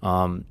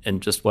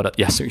 And just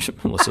yes,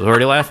 Melissa's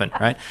already laughing,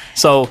 right?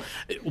 So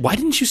why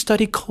didn't you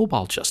study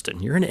COBOL,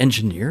 Justin? You're an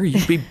engineer.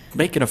 You'd be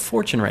making a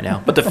fortune right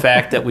now. But the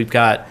fact that we've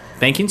got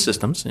banking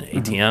systems and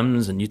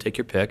ATMs, and you take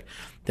your pick,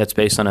 that's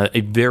based on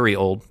a very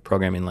old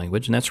programming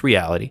language, and that's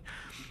reality.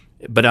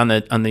 But on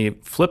the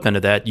flip end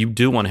of that, you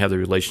do want to have the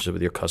relationship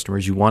with your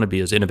customers. You want to be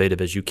as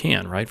innovative as you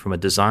can, right? From a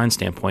design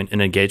standpoint, an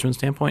engagement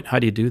standpoint, how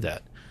do you do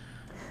that?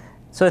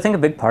 So I think a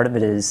big part of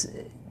it is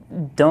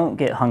don't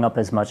get hung up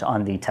as much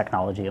on the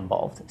technology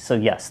involved. So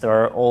yes, there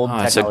are old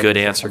technology. That's a good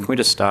answer. Can we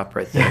just stop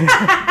right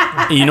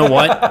there? You know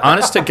what?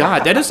 Honest to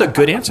God, that is a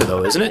good answer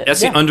though, isn't it?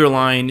 That's the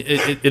underlying,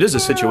 it is a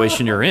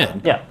situation you're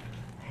in. Yeah.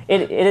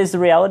 It is the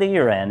reality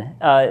you're in.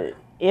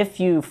 If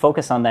you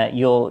focus on that,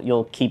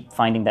 you'll keep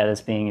finding that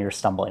as being your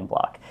stumbling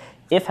block.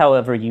 If,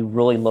 however, you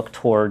really look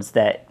towards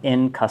that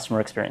end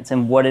customer experience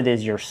and what it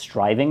is you're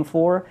striving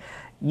for,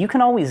 you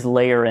can always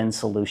layer in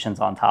solutions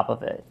on top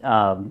of it.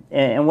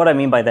 And what I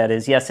mean by that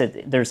is, yes,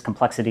 there's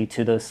complexity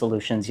to those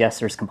solutions. Yes,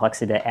 there's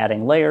complexity to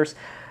adding layers.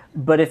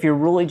 But if you're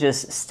really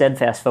just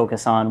steadfast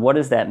focus on what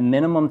is that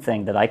minimum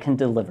thing that I can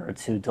deliver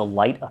to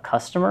delight a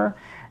customer,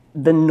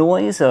 the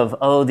noise of,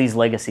 these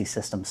legacy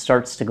systems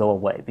starts to go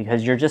away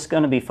because you're just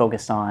going to be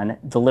focused on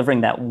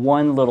delivering that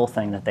one little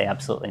thing that they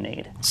absolutely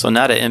need. So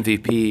not an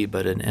MVP,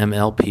 but an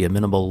MLP, a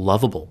minimal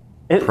lovable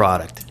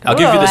product. I'll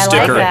give you the I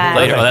sticker like that.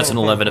 later. Oh, that's an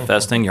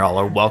 11FS thing. You're all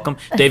are welcome.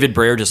 David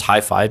Breyer just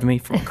high-fived me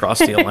from across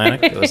the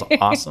Atlantic. It was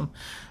awesome.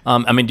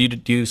 I mean,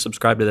 do you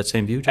subscribe to that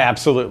same view, John?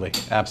 Absolutely.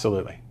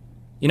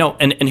 You know,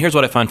 and here's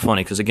what I find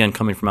funny, because again,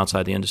 coming from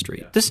outside the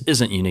industry, this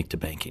isn't unique to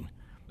banking.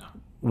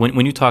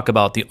 When you talk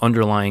about the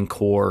underlying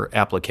core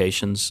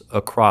applications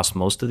across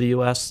most of the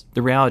U.S.,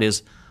 the reality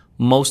is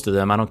most of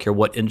them, I don't care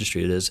what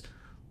industry it is,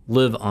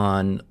 live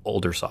on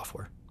older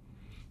software.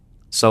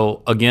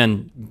 So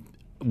again,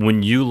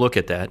 when you look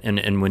at that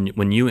and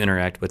when you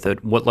interact with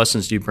it, what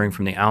lessons do you bring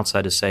from the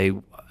outside to say,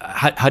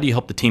 how do you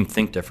help the team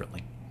think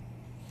differently?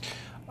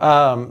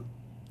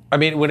 I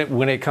mean,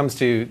 when it comes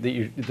to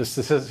the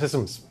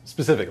systems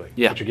specifically,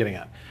 what you're getting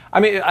at, I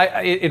mean,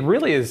 it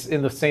really is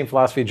in the same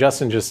philosophy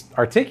Justin just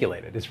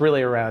articulated. It's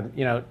really around,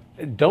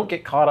 don't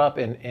get caught up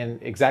in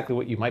exactly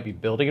what you might be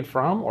building it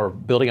from or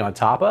building on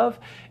top of.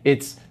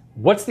 It's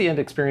what's the end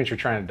experience you're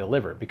trying to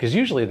deliver? Because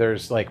usually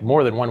there's like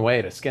more than one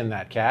way to skin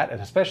that cat,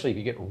 and especially if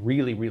you get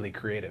really, really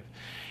creative.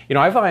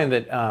 I find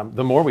that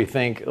the more we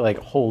think like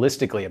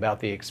holistically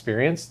about the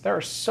experience, there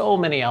are so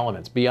many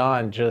elements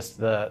beyond just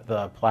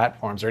the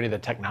platforms or any of the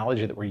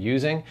technology that we're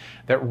using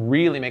that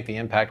really make the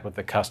impact with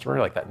the customer,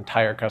 like that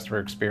entire customer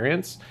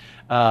experience.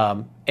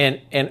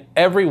 And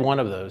every one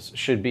of those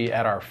should be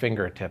at our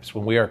fingertips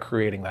when we are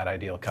creating that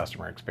ideal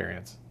customer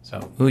experience.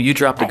 So, ooh, you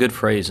dropped a good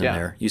phrase in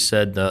there. You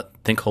said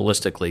think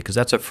holistically, because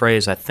that's a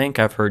phrase I think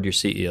I've heard your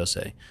CEO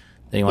say.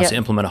 That he wants to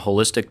implement a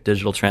holistic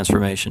digital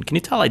transformation. Can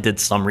you tell I did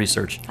some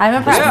research? I'm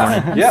impressed.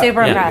 I'm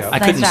super impressed. I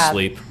couldn't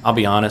sleep. I'll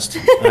be honest.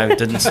 I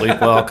didn't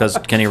sleep well because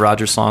Kenny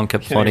Rogers' song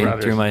kept floating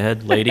through my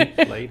head, Lady.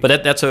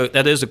 But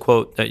that is a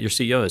quote that your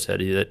CEO has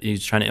said, that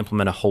he's trying to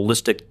implement a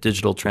holistic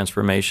digital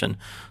transformation.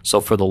 So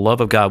for the love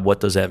of God,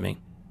 what does that mean?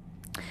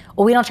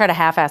 Well, we don't try to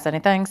half-ass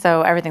anything,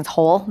 so everything's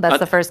whole. That's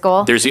the first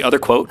goal. There's the other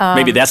quote.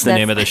 Maybe that's the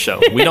name of the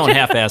show. We don't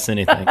half-ass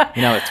anything.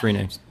 It's 3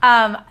 names.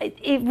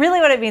 Really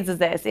what it means is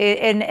this,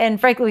 and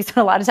frankly, we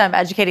spend a lot of time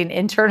educating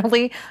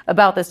internally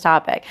about this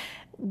topic.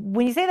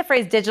 When you say the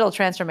phrase digital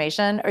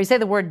transformation, or you say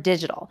the word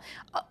digital,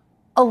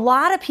 a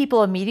lot of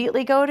people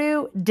immediately go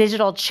to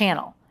digital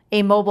channel,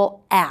 a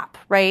mobile app,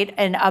 right?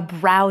 And a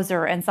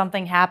browser and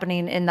something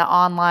happening in the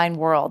online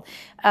world.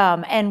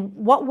 And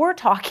what we're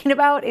talking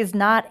about is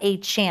not a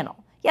channel.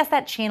 Yes,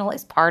 that channel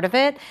is part of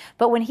it.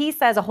 But when he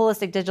says a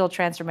holistic digital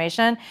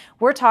transformation,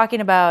 we're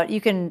talking about, you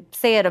can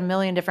say it a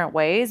million different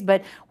ways,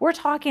 but we're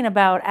talking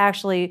about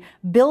actually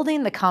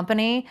building the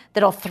company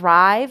that'll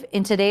thrive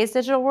in today's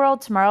digital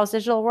world, tomorrow's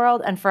digital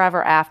world, and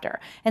forever after.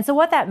 And so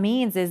what that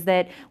means is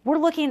that we're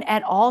looking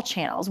at all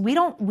channels. We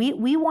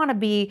want to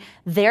be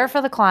there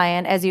for the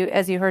client, as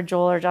you heard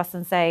Joel or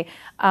Justin say,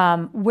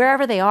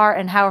 wherever they are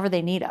and however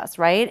they need us,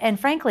 right? And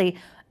frankly,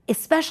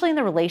 especially in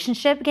the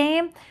relationship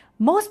game,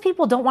 most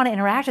people don't want to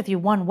interact with you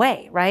one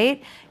way,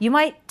 right? You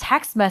might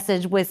text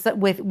message with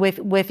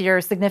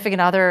your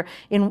significant other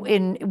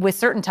with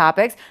certain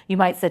topics. You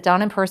might sit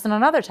down in person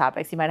on other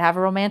topics. You might have a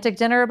romantic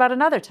dinner about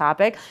another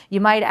topic. You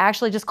might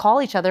actually just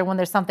call each other when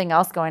there's something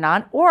else going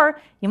on,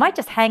 or you might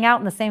just hang out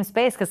in the same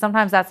space because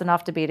sometimes that's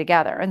enough to be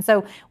together. And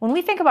so when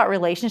we think about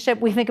relationship,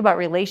 we think about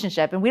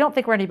relationship, and we don't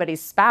think we're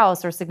anybody's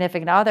spouse or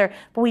significant other,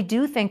 but we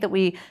do think that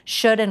we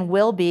should and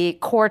will be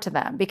core to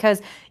them,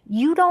 because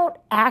you don't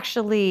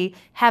actually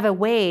have a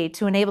way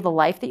to enable the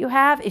life that you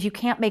have if you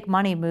can't make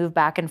money move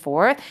back and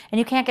forth, and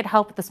you can't get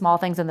help with the small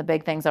things and the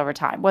big things over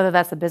time, whether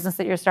that's the business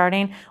that you're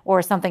starting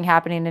or something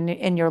happening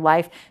in your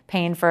life,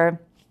 paying for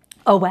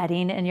a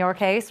wedding in your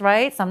case,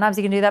 right? Sometimes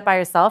you can do that by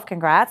yourself,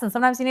 congrats, and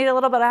sometimes you need a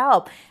little bit of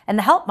help. And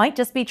the help might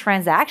just be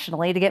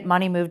transactionally to get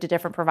money moved to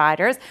different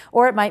providers,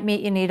 or it might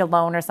mean you need a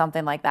loan or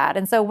something like that.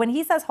 And so when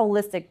he says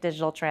holistic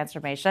digital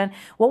transformation,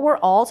 what we're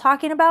all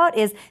talking about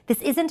is this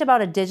isn't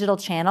about a digital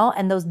channel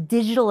and those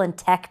digital and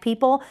tech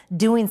people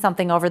doing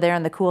something over there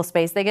in the cool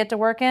space they get to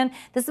work in.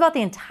 This is about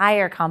the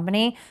entire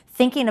company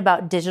thinking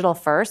about digital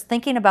first,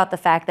 thinking about the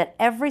fact that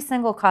every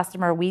single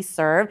customer we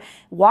serve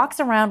walks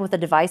around with a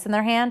device in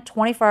their hand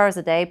 24 hours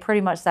a day,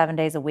 pretty much 7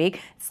 days a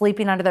week,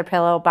 sleeping under their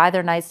pillow, by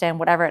their nightstand,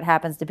 whatever it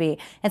happens to be.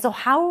 And so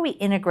how do we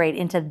integrate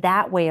into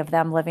that way of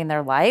them living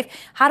their life?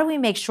 How do we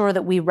make sure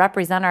that we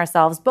represent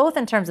ourselves both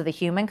in terms of the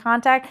human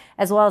contact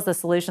as well as the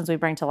solutions we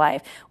bring to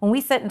life? When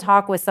we sit and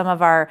talk with some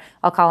of our,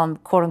 I'll call them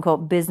quote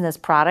unquote business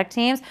product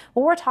teams,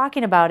 what we're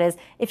talking about is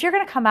if you're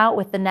going to come out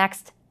with the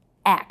next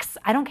X,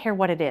 I don't care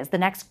what it is, the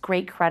next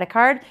great credit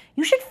card,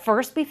 you should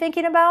first be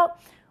thinking about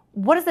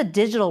what does the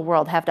digital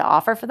world have to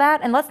offer for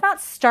that? And let's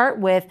not start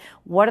with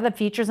what are the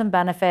features and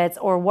benefits,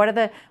 or what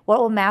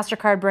will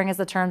MasterCard bring as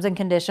the terms and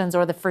conditions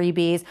or the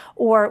freebies,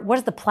 or what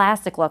does the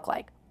plastic look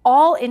like?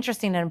 All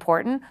interesting and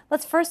important.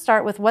 Let's first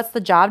start with what's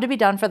the job to be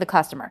done for the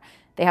customer.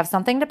 They have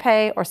something to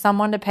pay or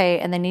someone to pay,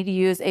 and they need to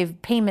use a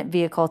payment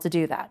vehicle to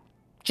do that,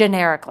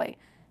 generically.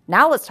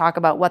 Now let's talk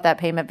about what that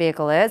payment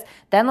vehicle is.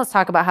 Then let's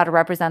talk about how to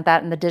represent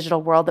that in the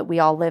digital world that we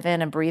all live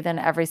in and breathe in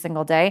every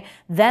single day.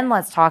 Then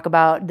let's talk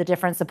about the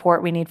different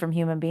support we need from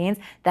human beings.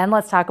 Then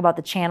let's talk about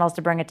the channels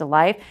to bring it to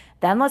life.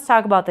 Then let's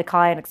talk about the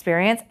client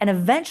experience. And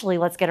eventually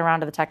let's get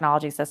around to the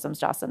technology systems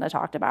Justin had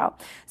talked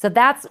about. So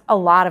that's a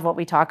lot of what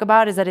we talk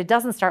about, is that it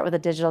doesn't start with a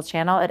digital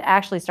channel. It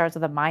actually starts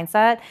with a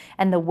mindset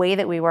and the way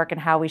that we work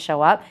and how we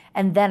show up.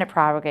 And then it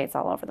propagates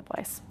all over the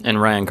place. And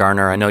Ryan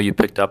Garner, I know you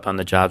picked up on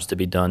the jobs to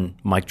be done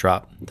mic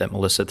drop that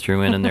Melissa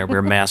threw in there.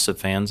 We're massive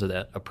fans of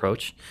that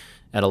approach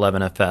at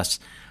 11FS.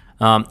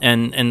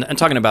 And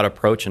talking about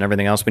approach and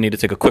everything else, we need to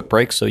take a quick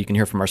break so you can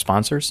hear from our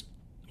sponsors.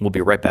 We'll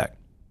be right back.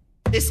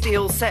 This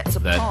deal sets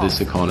apart that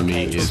this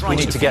economy is. We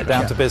need to get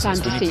down to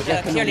business.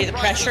 Clearly, the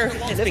pressure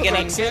is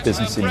beginning.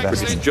 Business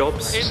investment.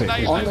 Jobs. Brexit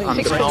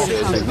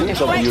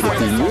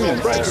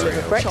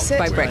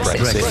by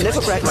Brexit.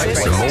 Live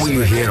Brexit. The more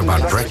you hear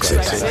about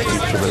Brexit,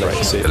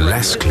 the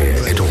less clear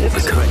it all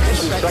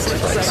becomes.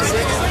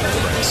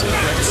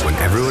 When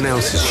everyone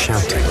else is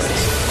shouting,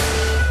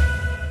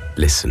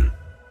 listen.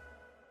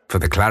 For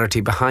the clarity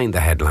behind the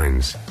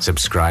headlines,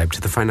 subscribe to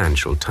the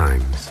Financial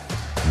Times.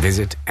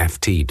 Visit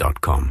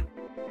ft.com.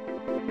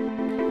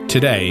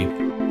 Today,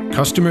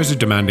 customers are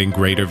demanding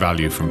greater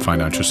value from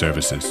financial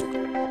services.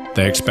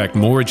 They expect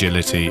more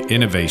agility,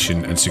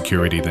 innovation, and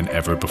security than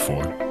ever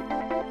before.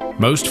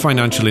 Most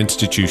financial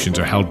institutions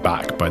are held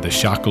back by the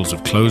shackles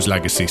of closed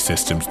legacy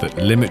systems that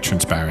limit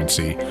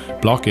transparency,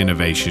 block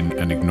innovation,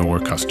 and ignore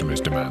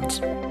customers' demands.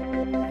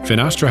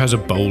 Finastra has a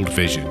bold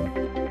vision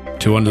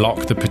to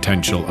unlock the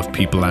potential of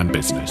people and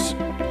business.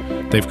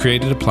 They've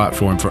created a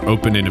platform for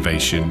open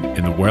innovation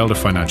in the world of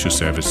financial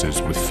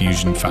services with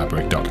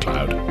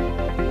FusionFabric.cloud.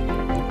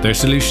 Their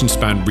solutions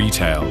span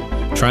retail,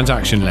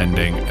 transaction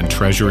lending, and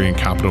treasury and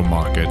capital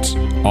markets,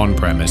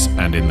 on-premise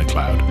and in the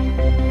cloud.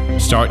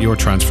 Start your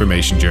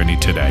transformation journey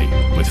today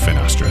with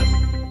Finastra.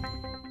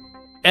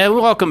 And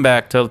welcome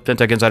back to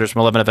FinTech Insiders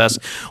from 11FS.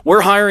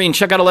 We're hiring.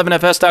 Check out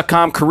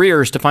 11FS.com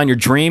careers to find your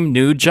dream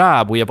new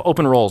job. We have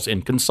open roles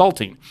in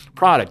consulting,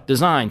 product,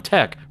 design,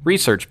 tech,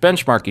 research,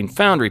 benchmarking,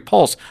 Foundry,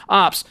 Pulse,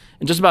 ops,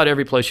 and just about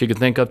every place you can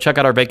think of. Check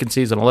out our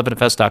vacancies on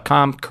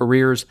 11FS.com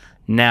careers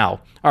now.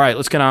 All right,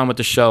 let's get on with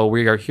the show.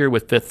 We are here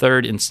with Fifth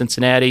Third in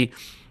Cincinnati.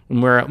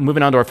 And we're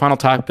moving on to our final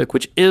topic,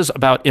 which is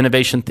about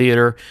Innovation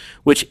Theater,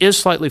 which is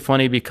slightly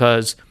funny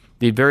because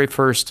the very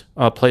first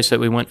place that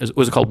we went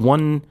was called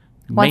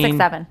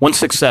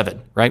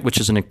 167, right? Which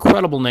is an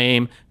incredible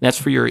name. That's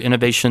for your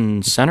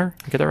innovation center.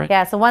 Get that right?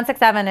 Yeah, so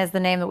 167 is the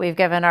name that we've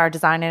given our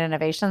Design and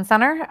Innovation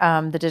Center.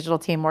 The digital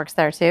team works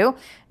there too.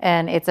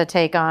 And it's a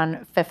take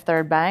on Fifth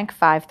Third Bank.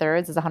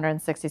 5/3 is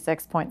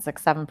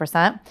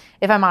 166.67%.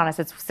 If I'm honest,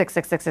 it's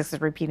 6666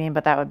 is repeating,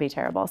 but that would be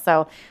terrible.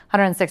 So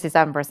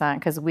 167%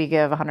 because we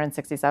give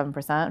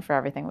 167% for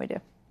everything we do.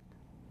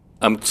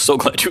 I'm so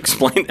glad you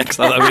explained that because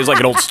I thought it was like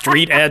an old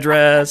street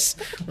address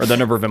or the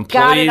number of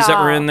employees that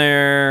were in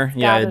there.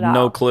 Yeah, I had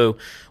no clue.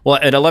 Well,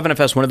 at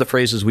 11FS, one of the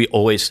phrases we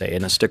always say,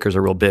 and the stickers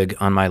are real big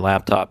on my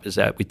laptop, is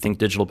that we think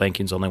digital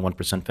banking is only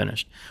 1%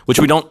 finished, which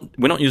we don't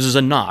use as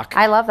a knock.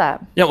 I love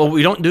that. Yeah, well,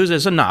 we don't do it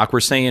as a knock.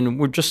 We're saying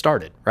we're just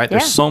started, right? Yeah.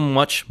 There's so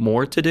much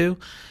more to do.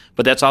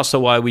 But that's also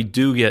why we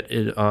do get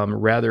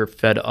rather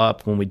fed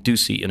up when we do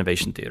see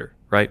Innovation Theater,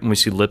 right? When we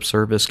see lip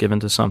service given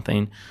to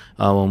something,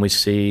 when we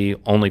see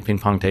only ping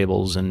pong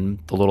tables and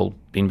the little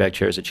beanbag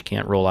chairs that you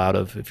can't roll out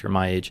of if you're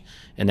my age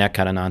and that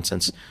kind of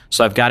nonsense.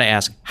 So I've got to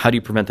ask, how do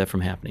you prevent that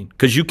from happening?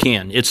 Because you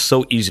can. It's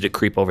so easy to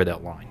creep over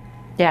that line.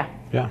 Yeah.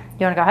 You want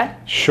to go ahead?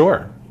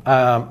 Sure.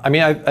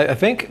 I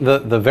think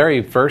the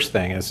very first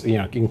thing is,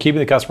 keeping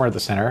the customer at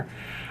the center,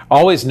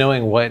 always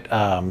knowing what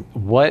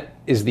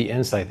is the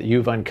insight that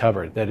you've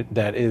uncovered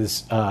that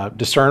is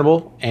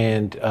discernible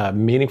and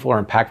meaningful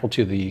or impactful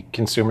to the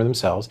consumer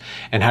themselves,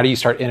 and how do you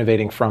start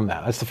innovating from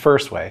that? That's the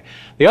first way.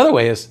 The other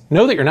way is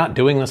know that you're not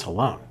doing this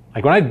alone.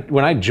 Like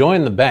when I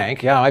joined the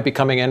bank, I might be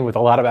coming in with a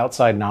lot of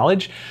outside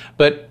knowledge,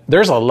 but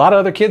there's a lot of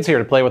other kids here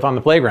to play with on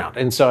the playground.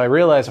 And so I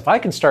realized if I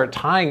can start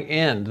tying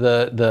in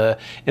the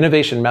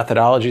innovation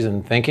methodologies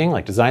and thinking,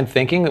 like design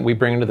thinking that we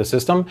bring into the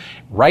system,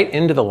 right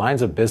into the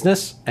lines of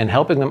business and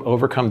helping them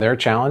overcome their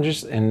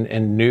challenges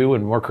in new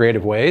and more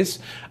creative ways,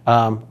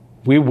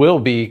 we will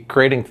be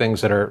creating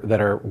things that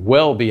are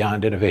well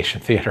beyond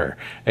Innovation Theater.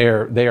 They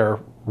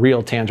are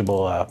real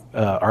tangible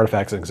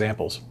artifacts and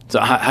examples. So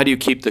how do you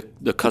keep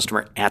the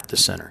customer at the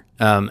center?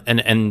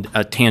 And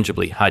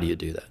tangibly, how do you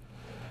do that?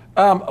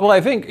 Well,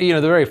 I think the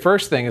very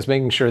first thing is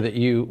making sure that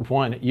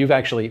you've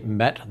actually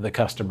met the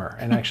customer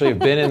and actually have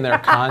been in their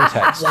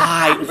context.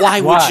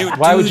 Why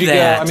would you do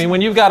that? Go? I mean,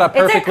 when you've got a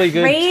perfectly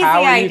good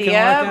tower idea, you can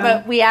look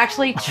at. but we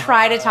actually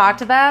try to talk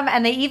to them,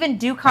 and they even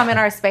do come in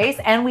our space,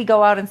 and we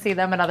go out and see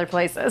them in other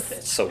places.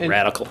 It's so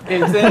radical.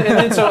 And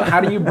then so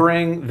how do you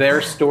bring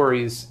their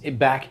stories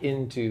back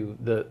into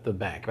the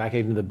bank, back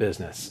into the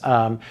business?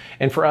 And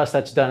for us,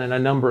 that's done in a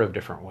number of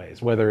different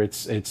ways, whether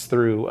it's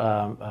through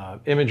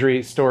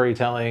imagery,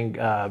 storytelling,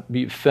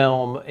 scanning,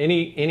 film,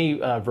 any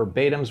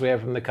verbatims we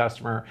have from the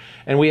customer.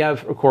 And we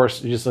have, of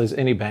course, just as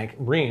any bank,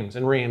 reams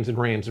and reams and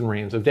reams and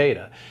reams of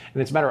data.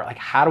 And it's a matter of like,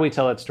 how do we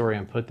tell that story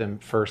and put them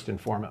first and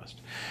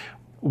foremost?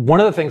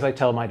 One of the things I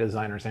tell my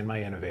designers and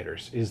my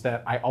innovators is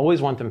that I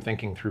always want them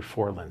thinking through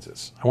 4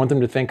 lenses. I want them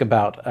to think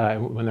about,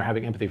 when they're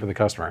having empathy for the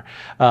customer,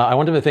 I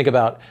want them to think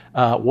about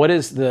what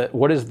is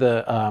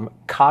the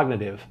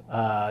cognitive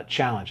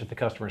challenge that the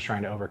customer is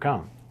trying to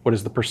overcome. What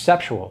is the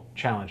perceptual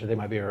challenge that they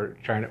might be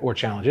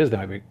challenges they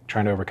might be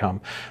trying to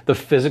overcome? The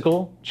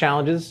physical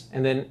challenges,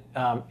 and then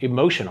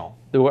emotional.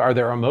 Are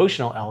there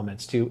emotional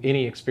elements to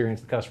any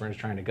experience the customer is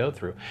trying to go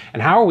through?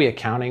 And how are we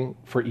accounting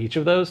for each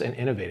of those and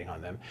innovating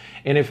on them?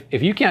 And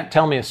if you can't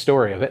tell me a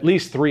story of at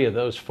least 3 of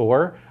those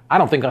 4, I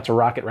don't think that's a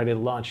rocket ready to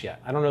launch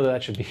yet. I don't know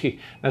that should be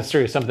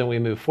necessarily something we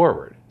move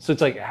forward. So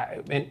it's like,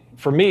 and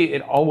for me,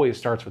 it always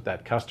starts with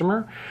that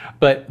customer,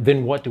 but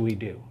then what do we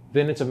do?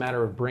 Then it's a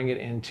matter of bringing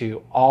it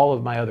into all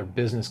of my other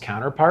business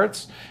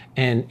counterparts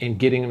and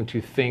getting them to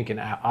think and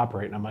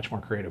operate in a much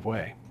more creative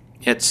way.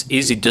 It's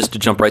easy just to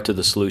jump right to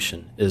the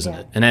solution, isn't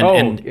it? And then,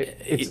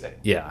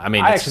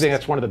 I actually think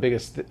that's one of the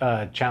biggest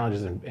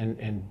challenges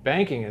in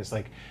banking is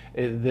like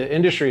the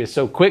industry is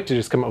so quick to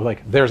just come up with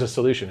like, there's a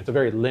solution. It's a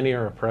very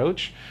linear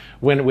approach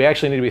when we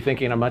actually need to be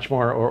thinking in a much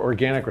more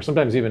organic or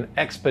sometimes even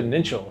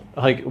exponential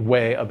like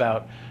way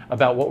about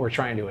what we're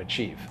trying to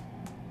achieve.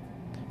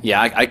 Yeah,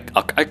 I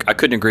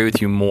couldn't agree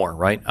with you more,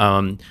 right?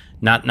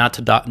 Not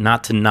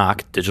to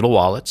knock digital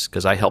wallets,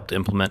 because I helped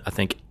implement, I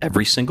think,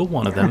 every single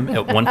one of them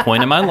at one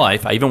point in my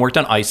life. I even worked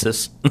on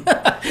ISIS.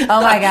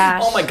 Oh my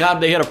gosh. Oh my God,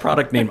 they had a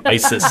product named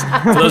ISIS.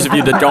 For those of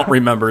you that don't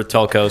remember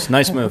telcos,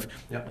 nice move.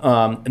 Yep.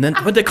 And then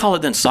what did they call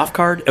it then? Soft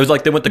card? It was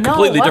like they went the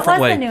completely different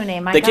way. What was the new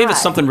name? They gave it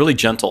something really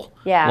gentle.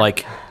 Yeah.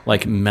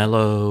 Like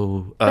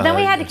mellow. But then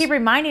we had to keep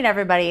reminding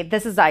everybody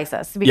this is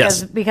ISIS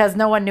because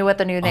no one knew what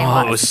the new name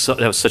was. That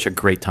was such a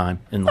great time.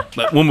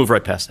 But we'll move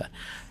right past that.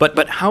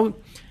 But how?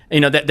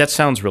 That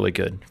sounds really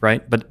good,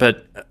 right?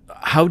 But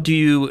how do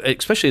you,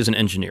 especially as an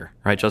engineer,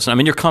 right, Justin? I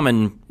mean,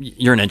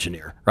 you're an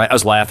engineer, right? I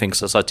was laughing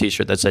because I saw a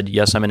T-shirt that said,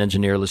 "Yes, I'm an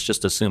engineer. Let's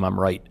just assume I'm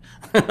right."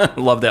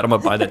 Love that. I'm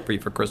gonna buy that for you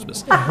for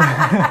Christmas.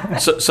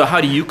 So how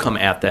do you come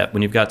at that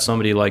when you've got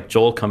somebody like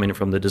Joel coming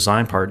from the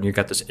design part and you've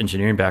got this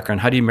engineering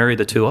background? How do you marry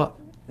the two up?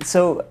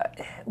 So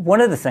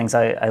one of the things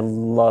I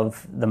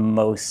love the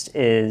most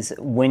is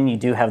when you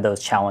do have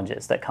those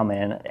challenges that come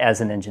in as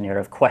an engineer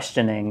of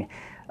questioning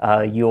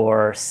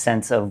your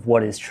sense of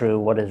what is true,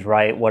 what is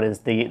right, what is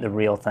the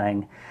real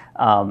thing.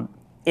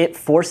 It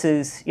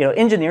forces,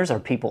 engineers are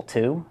people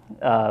too,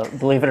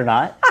 believe it or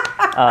not.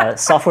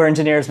 Software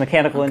engineers,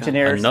 mechanical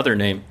engineers. Another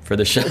name for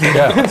the show.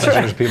 Yeah,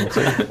 engineers are people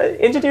too.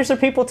 Engineers are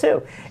people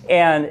too.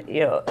 And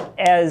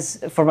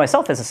as for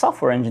myself as a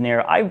software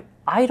engineer,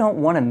 I don't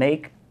want to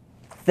make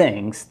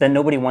things that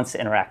nobody wants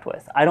to interact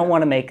with. I don't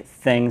want to make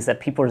things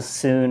that people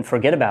soon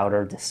forget about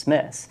or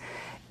dismiss.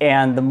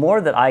 And the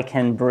more that I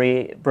can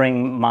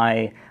bring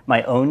my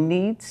own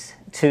needs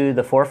to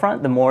the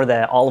forefront, the more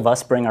that all of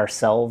us bring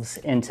ourselves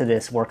into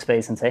this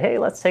workspace and say, hey,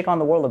 let's take on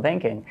the world of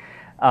banking,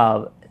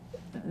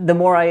 the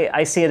more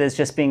I see it as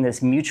just being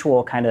this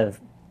mutual kind of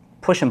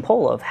push and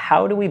pull of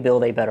how do we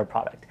build a better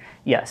product?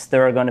 Yes,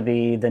 there are going to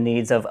be the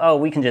needs of,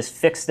 we can just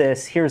fix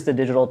this, here's the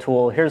digital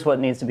tool, here's what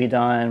needs to be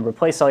done,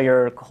 replace all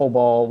your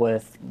COBOL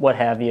with what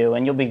have you,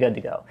 and you'll be good to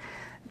go.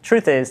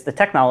 Truth is, the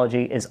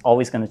technology is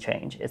always going to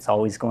change. It's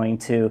always going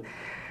to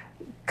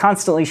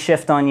constantly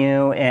shift on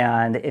you,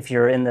 and if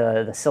you're in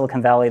the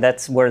Silicon Valley,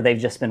 that's where they've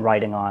just been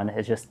riding on.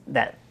 It's just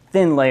that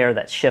thin layer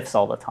that shifts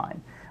all the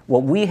time.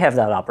 What we have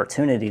that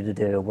opportunity to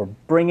do, we're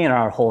bringing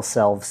our whole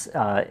selves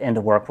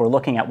into work. We're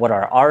looking at what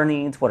are our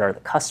needs, what are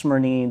the customer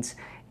needs,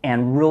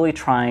 and really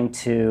trying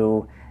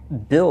to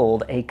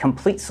build a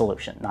complete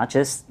solution, not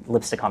just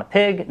lipstick on a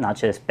pig, not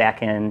just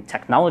back-end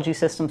technology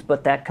systems,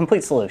 but that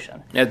complete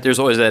solution. Yeah, there's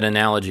always that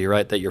analogy,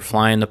 right, that you're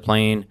flying the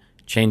plane,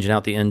 changing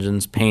out the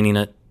engines, painting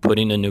it,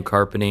 putting in new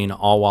carpeting,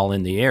 all while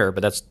in the air.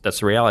 But that's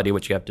the reality,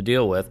 what you have to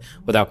deal with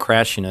without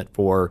crashing it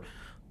for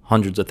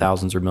hundreds of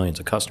thousands or millions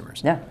of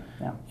customers. Yeah.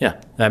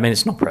 I mean,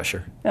 it's no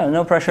pressure.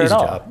 No pressure easy at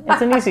all. Job.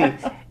 It's an easy.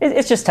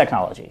 It's just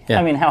technology. Yeah.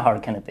 I mean, how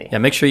hard can it be? Yeah.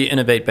 Make sure you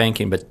innovate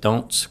banking, but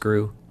don't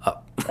screw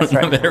up. That's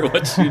right. No matter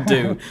what you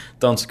do,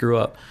 don't screw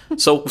up.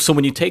 So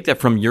when you take that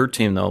from your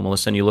team, though,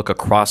 Melissa, and you look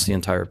across the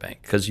entire bank,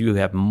 because you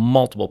have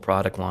multiple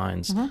product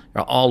lines,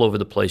 you're all over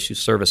the place, you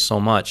service so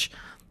much.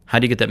 How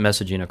do you get that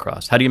messaging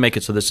across? How do you make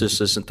it so this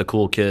just isn't the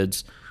cool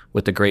kids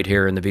with the great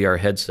hair and the VR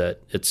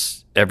headset?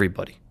 It's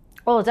everybody.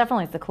 Well,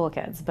 definitely it's the cool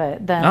kids,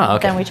 but then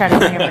we try to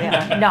bring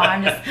everybody on. No,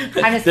 I'm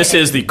just This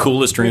is the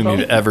coolest room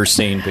you've ever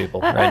seen, people,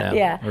 right now.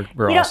 Yeah.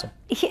 We're awesome.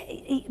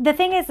 The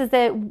thing is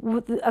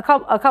that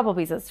a couple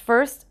pieces.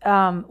 First,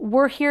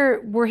 we're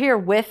here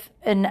with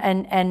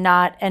and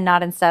not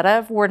instead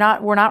of. We're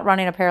not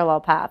running a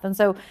parallel path. And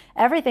so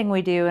everything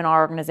we do in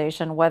our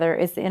organization, whether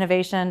it's the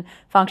innovation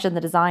function,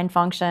 the design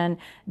function,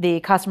 the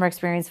customer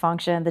experience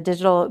function, the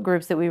digital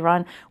groups that we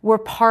run, we're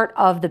part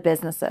of the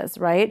businesses,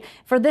 right?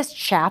 For this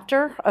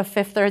chapter of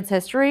Fifth Third's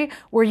history,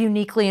 we're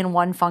uniquely in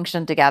one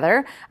function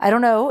together. I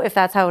don't know if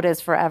that's how it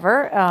is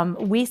forever.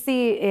 We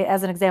see,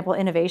 as an example,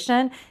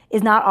 innovation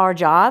is not our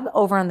job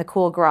over in the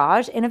cool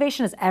garage.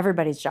 Innovation is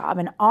everybody's job.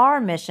 And our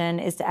mission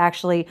is to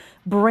actually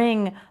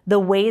bring the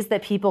ways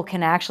that people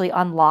can actually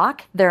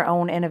unlock their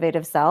own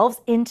innovative selves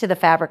into the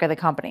fabric of the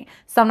company.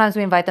 Sometimes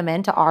we invite them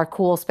into our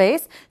cool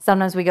space.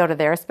 Sometimes we go to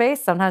their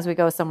space. Sometimes we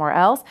go somewhere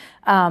else.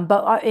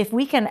 But if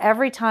we can,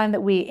 every time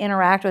that we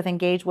interact with,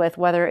 engage with,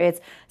 whether it's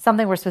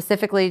something we're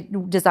specifically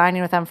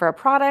designing with them for a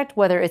product,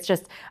 whether it's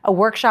just a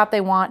workshop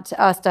they want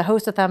us to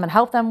host with them and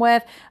help them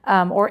with,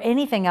 or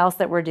anything else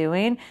that we're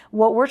doing,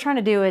 what we're trying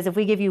to do is if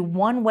we give you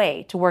one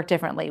way to work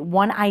differently,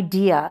 one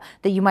idea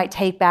that you might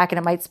take back and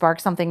it might spark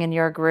something in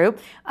your group,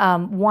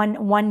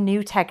 one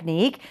new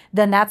technique,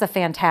 then that's a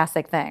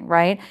fantastic thing,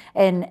 right?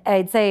 And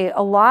I'd say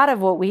a lot of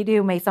what we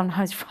do may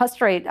sometimes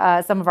frustrate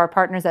some of our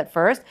partners at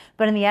first,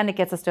 but in the end, it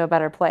gets us to a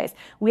better place.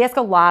 We ask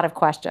a lot of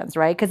questions,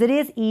 right? Because it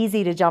is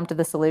easy to jump to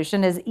the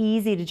solution, it's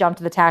easy to jump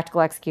to the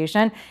tactical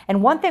execution.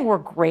 And one thing we're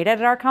great at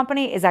our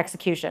company is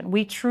execution.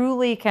 We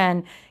truly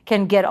can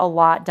get a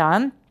lot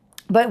done.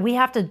 But we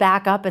have to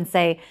back up and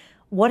say,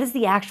 what is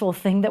the actual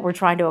thing that we're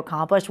trying to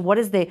accomplish? What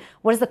is the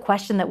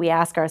question that we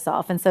ask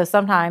ourselves? And so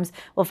sometimes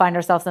we'll find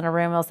ourselves in a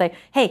room and we'll say,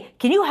 hey,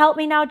 can you help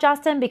me now,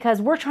 Justin?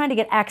 Because we're trying to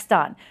get X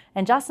done.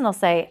 And Justin will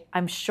say,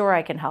 I'm sure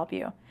I can help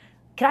you.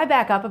 Can I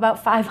back up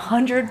about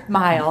 500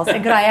 miles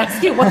and could I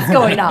ask you what's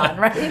going on,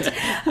 right?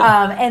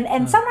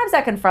 And sometimes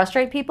that can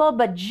frustrate people,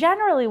 but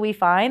generally we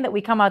find that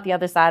we come out the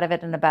other side of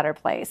it in a better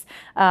place.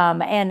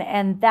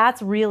 And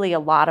that's really a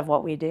lot of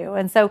what we do.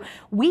 And so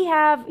we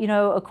have,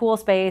 a cool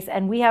space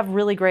and we have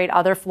really great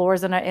other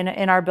floors in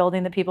our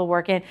building that people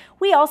work in.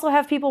 We also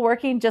have people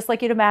working just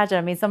like you'd imagine.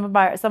 I mean, some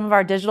of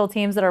our digital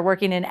teams that are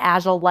working in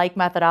Agile-like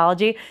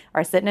methodology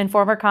are sitting in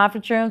former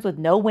conference rooms with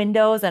no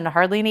windows and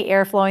hardly any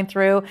air flowing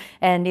through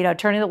and,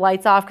 turning the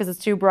lights off because it's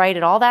too bright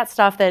and all that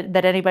stuff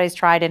that anybody's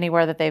tried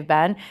anywhere that they've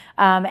been.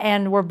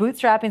 And we're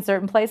bootstrapping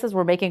certain places.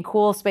 We're making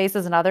cool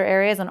spaces in other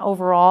areas. And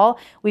overall,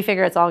 we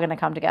figure it's all going to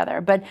come together.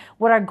 But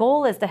what our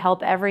goal is to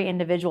help every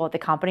individual at the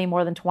company,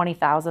 more than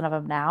 20,000 of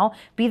them now,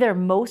 be their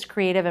most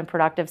creative and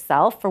productive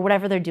self for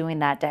whatever they're doing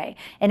that day.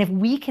 And if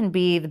we can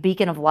be the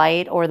beacon of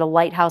light or the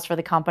lighthouse for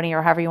the company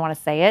or however you want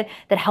to say it,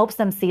 that helps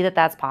them see that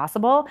that's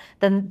possible,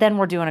 then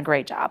we're doing a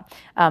great job.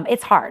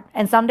 It's hard.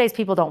 And some days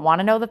people don't want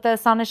to know that the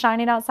sun is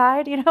shining outside,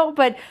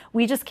 but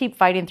we just keep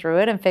fighting through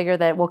it and figure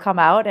that we'll come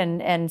out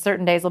and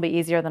certain days will be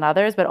easier than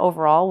others, but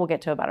overall we'll get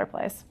to a better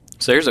place.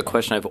 So here's a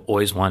question I've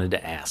always wanted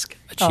to ask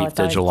a chief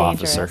digital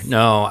officer.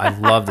 No, I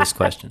love this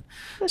question.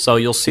 So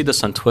you'll see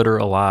this on Twitter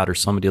a lot, or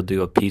somebody will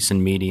do a piece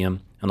in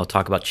Medium and they'll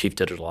talk about chief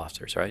digital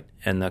officers, right?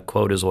 And the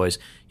quote is always,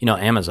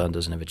 Amazon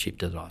doesn't have a chief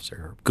digital officer,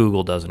 or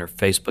Google doesn't, or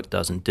Facebook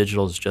doesn't.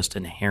 Digital is just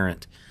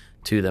inherent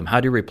to them.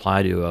 How do you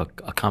reply to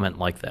a comment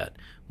like that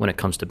when it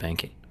comes to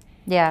banking?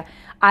 Yeah,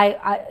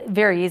 I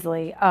very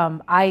easily.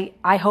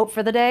 I hope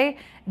for the day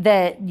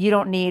that you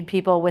don't need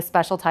people with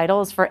special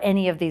titles for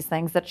any of these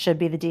things that should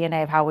be the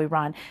DNA of how we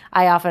run.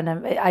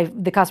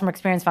 The customer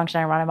experience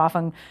function I run, I'm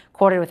often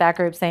quoted with that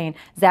group saying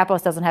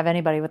Zappos doesn't have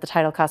anybody with the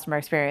title customer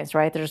experience,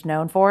 right? They're just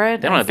known for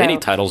it. They don't have any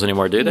titles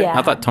anymore, do they? Yeah.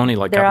 I thought Tony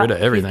got rid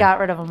of everything. He's got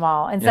rid of them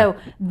all. And so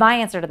my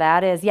answer to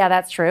that is, yeah,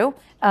 that's true.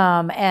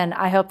 And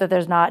I hope that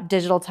there's not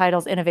digital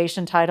titles,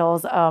 innovation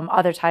titles,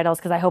 other titles,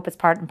 because I hope it's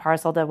part and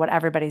parcel to what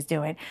everybody's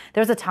doing.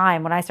 There was a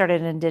time when I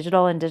started in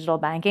digital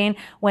banking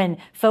when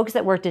folks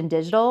that worked in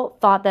digital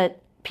thought that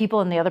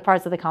people in the other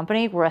parts of the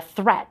company were a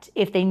threat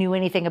if they knew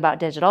anything about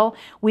digital.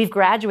 We've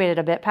graduated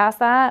a bit past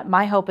that.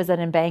 My hope is that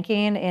in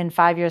banking, in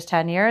 5 years,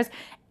 10 years,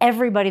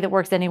 everybody that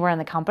works anywhere in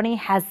the company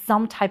has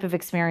some type of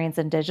experience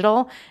in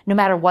digital, no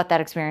matter what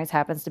that experience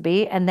happens to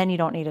be, and then you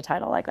don't need a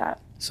title like that.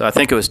 So I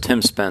think it was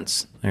Tim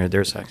Spence.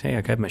 There's like, hey,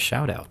 I gave him a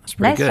shout out. That's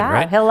pretty nice good, job.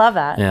 Right? He'll love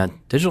that. Yeah,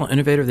 Digital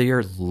Innovator of the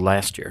Year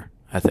last year,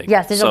 I think.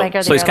 Yes, Digital Banker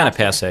of the Year. So he's kind of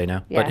passe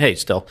now. Yeah. But hey,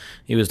 still,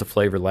 he was the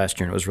flavor last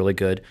year, and it was really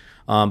good.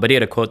 But he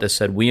had a quote that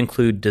said, "We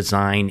include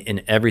design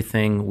in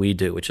everything we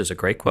do," which is a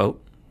great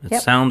quote. It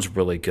sounds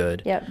really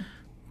good. Yep.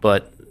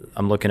 But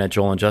I'm looking at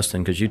Joel and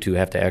Justin because you two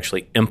have to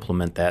actually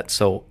implement that.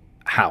 So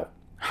how?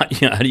 How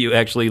do you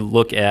actually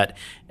look at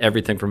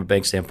everything from a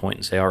bank standpoint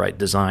and say, all right,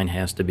 design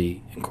has to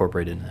be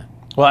incorporated in that?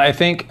 Well, I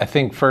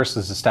think first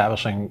is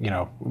establishing,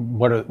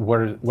 what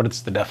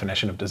is the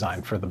definition of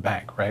design for the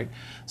bank, right?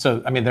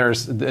 So, I mean,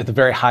 there's at the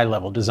very high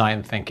level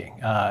design thinking,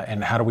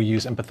 and how do we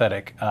use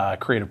empathetic,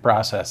 creative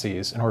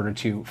processes in order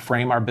to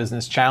frame our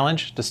business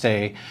challenge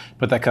to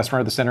put that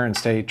customer at the center and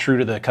stay true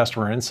to the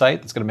customer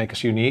insight that's going to make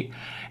us unique.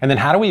 And then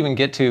how do we even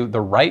get to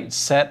the right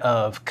set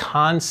of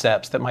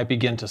concepts that might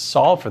begin to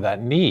solve for that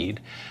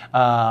need?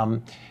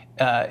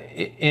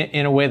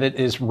 in a way that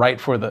is right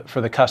for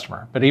the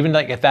customer. But even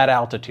like at that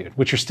altitude,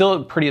 which are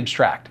still pretty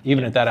abstract,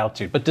 even at that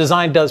altitude. But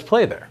design does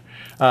play there.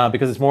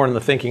 Because it's more in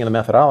the thinking and the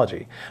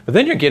methodology. But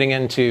then you're getting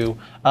into,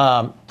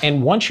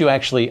 and once you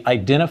actually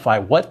identify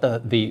what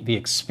the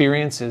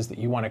experience is that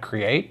you want to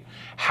create,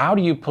 how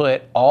do you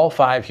put all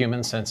 5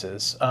 human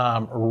senses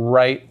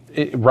right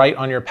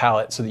on your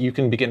palette so that you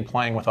can begin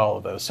playing with all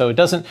of those? So it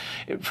doesn't,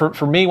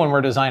 for me, when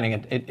we're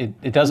designing,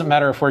 it doesn't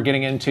matter if we're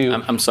getting into...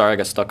 I'm sorry, I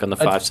got stuck on the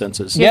 5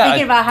 senses. You're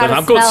thinking about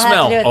how to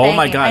smell. Oh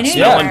my God,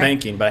 smell and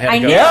banking, but I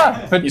had to go.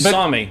 Yeah, but you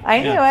saw me.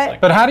 I knew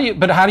it. But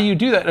how do you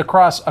do that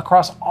across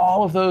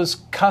all of those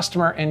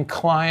customer and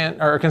client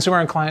or consumer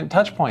and client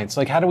touch points?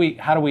 Like how do we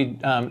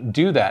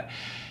do that?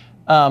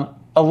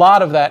 A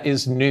lot of that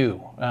is new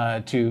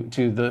to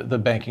the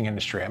banking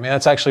industry. I mean,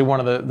 that's actually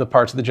one of the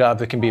parts of the job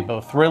that can be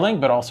both thrilling,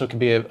 but also can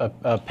be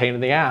a pain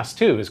in the ass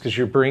too, is because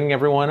you're bringing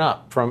everyone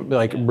up from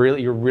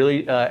you're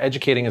really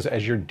educating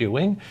as you're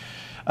doing.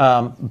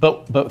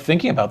 But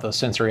thinking about those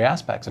sensory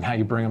aspects and how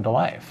you bring them to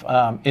life.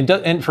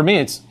 And for me,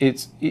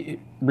 it's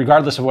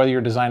regardless of whether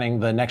you're designing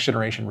the next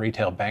generation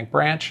retail bank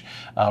branch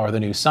or the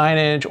new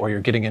signage, or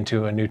you're getting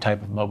into a new type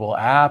of mobile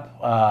app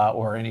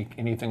or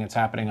anything that's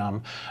happening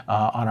on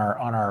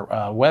our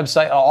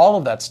website, all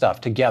of that stuff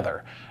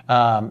together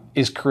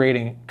is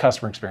creating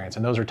customer experience,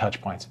 and those are touch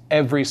points.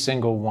 Every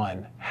single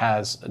one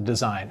has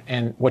design,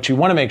 and what you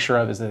want to make sure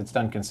of is that it's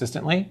done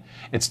consistently.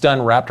 It's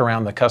done wrapped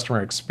around the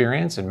customer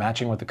experience and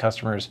matching what the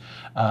customer's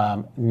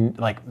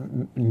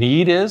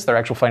need is, their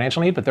actual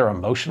financial need, but their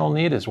emotional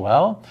need as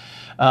well,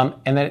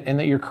 and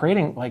that you're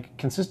creating like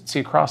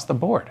consistency across the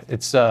board.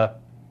 It's a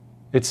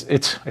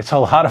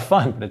lot of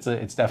fun, but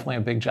it's definitely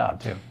a big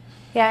job too.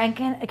 Yeah, and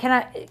can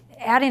I,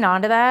 adding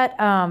on to that,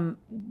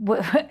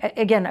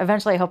 again,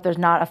 eventually I hope there's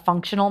not a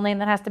functional name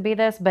that has to be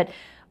this, but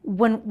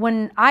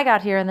when I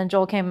got here and then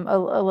Joel came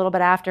a little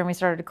bit after and we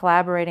started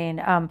collaborating,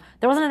 there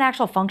wasn't an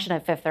actual function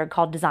at Fifth Third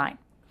called design.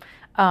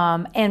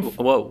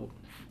 Whoa.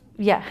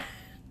 Yeah.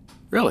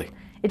 Really?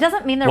 It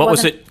doesn't mean there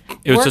wasn't... What was it?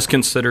 It was just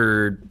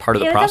considered part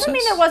of the process? It doesn't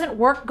mean there wasn't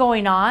work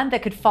going on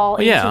that could fall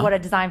into what a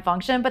design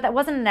function, but that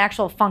wasn't an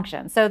actual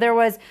function. So there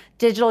was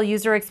digital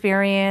user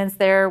experience.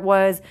 There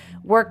was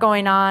work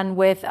going on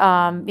with,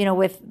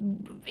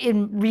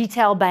 in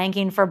retail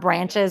banking for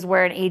branches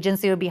where an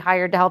agency would be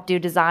hired to help do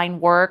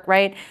design work,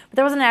 right? But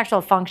there wasn't an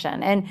actual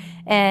function. And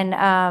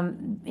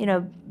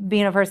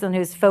being a person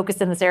who's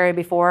focused in this area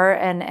before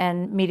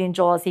and meeting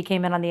Joel as he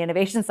came in on the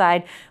innovation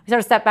side, we sort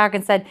of stepped back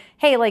and said,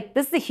 hey, like,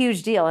 this is a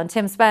huge deal. And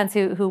Tim Spence,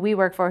 who we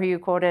work for, who you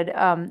quoted,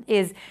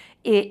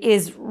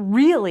 is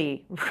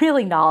really,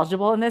 really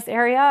knowledgeable in this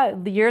area.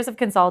 The years of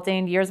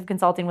consulting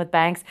with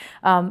banks,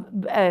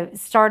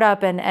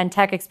 startup and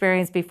tech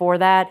experience before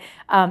that,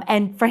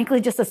 and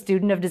frankly, just a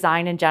student of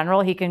design in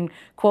general. He can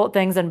quote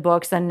things in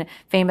books and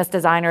famous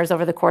designers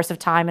over the course of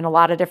time and a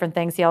lot of different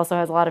things. He also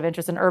has a lot of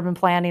interest in urban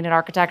planning and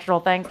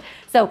architectural things.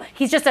 So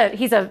he's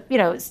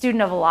a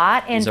student of a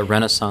lot. And he's a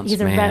Renaissance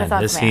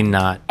man. Is he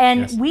not?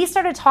 And we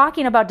started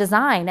talking about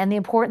design and the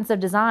importance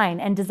of design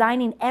and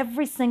designing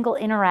every single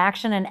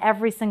interaction and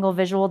every single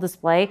visual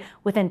display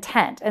with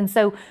intent. And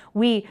so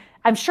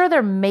I'm sure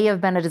there may have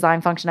been a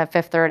design function at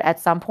Fifth Third at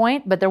some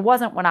point, but there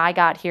wasn't when I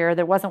got here.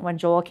 There wasn't when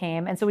Joel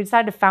came. And so we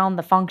decided to found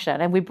the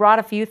function. And we brought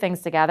a few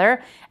things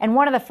together. And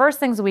one of the first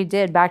things we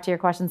did, back to your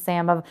question,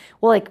 Sam, of,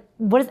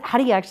 how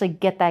do you actually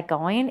get that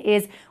going,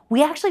 is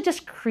we actually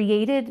just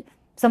created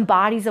some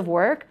bodies of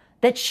work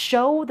that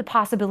show the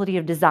possibility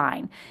of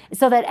design,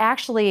 so that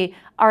actually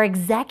our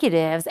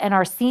executives and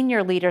our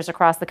senior leaders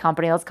across the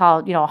company, let's call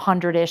it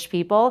 100-ish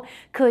people,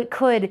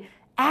 could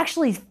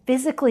actually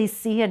physically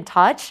see and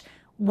touch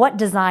what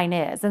design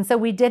is. And so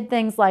we did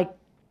things like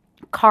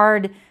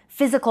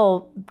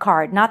physical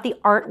card, not the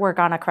artwork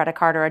on a credit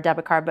card or a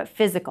debit card, but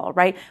physical,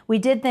 right? We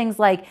did things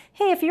like,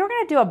 hey, if you were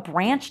going to do a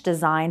branch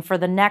design for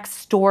the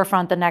next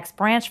storefront, the next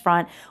branch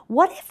front,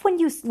 what if when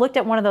you looked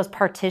at one of those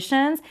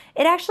partitions,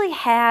 it actually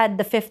had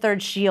the Fifth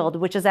Third shield,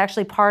 which is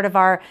actually part of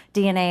our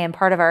DNA and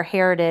part of our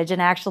heritage.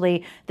 And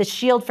actually the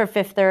shield for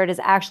Fifth Third is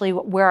actually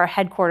where our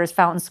headquarters,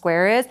 Fountain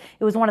Square, is.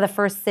 It was one of the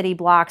first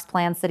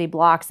planned city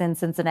blocks in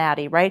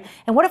Cincinnati, right?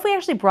 And what if we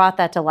actually brought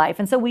that to life?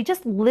 And so we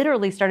just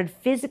literally started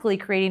physically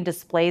creating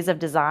displays of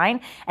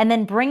design and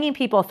then bringing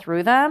people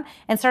through them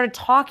and started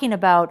talking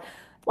about,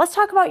 let's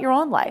talk about your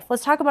own life.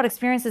 Let's talk about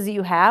experiences that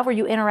you have where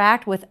you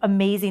interact with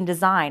amazing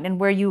design and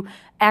where you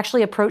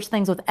actually approach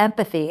things with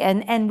empathy.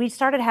 And we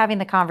started having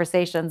the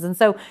conversations. And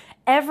so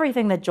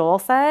everything that Joel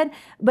said,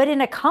 but in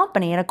a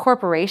company, in a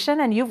corporation,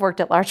 and you've worked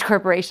at large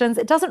corporations,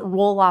 it doesn't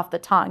roll off the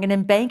tongue. And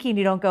in banking,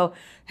 you don't go,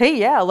 hey,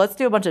 yeah, let's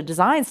do a bunch of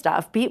design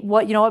stuff.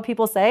 What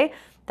people say?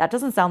 That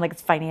doesn't sound like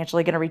it's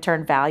financially going to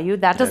return value.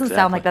 That doesn't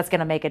sound like that's going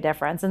to make a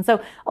difference. And so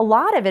a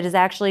lot of it is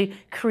actually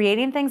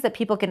creating things that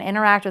people can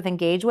interact with,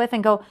 engage with,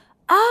 and go,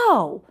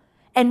 oh.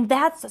 And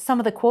that's some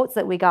of the quotes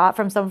that we got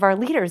from some of our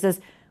leaders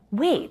is,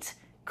 wait,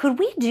 could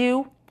we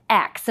do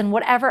X and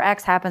whatever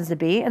X happens to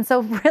be. And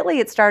so really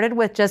it started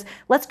with just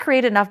let's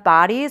create enough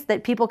bodies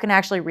that people can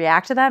actually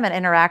react to them and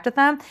interact with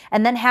them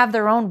and then have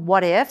their own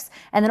what ifs.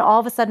 And then all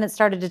of a sudden it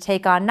started to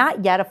take on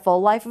not yet a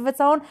full life of its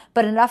own,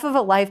 but enough of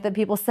a life that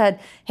people said,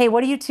 hey,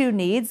 what do you two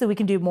need so we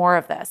can do more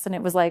of this? And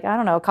it was like, I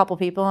don't know, a couple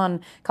people and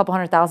a couple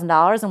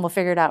 $100,000 and we'll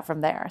figure it out from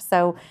there.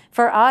 So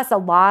for us, a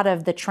lot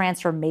of the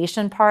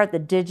transformation part, the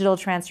digital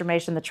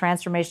transformation, the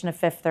transformation of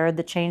Fifth Third,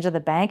 the change of the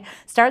bank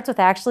starts with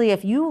actually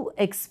if you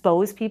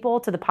expose people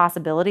to the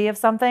possibility of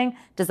something,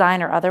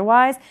 design or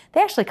otherwise,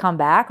 they actually come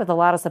back with a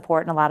lot of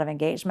support and a lot of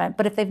engagement.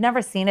 But if they've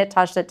never seen it,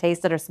 touched it,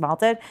 tasted, or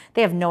smelt it,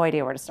 they have no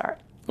idea where to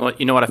start. Well,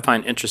 you know what I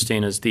find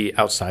interesting is the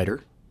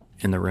outsider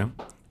in the room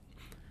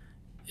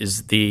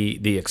is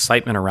the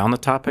excitement around the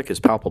topic is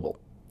palpable.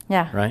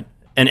 Yeah. Right?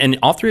 And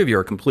all three of you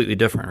are completely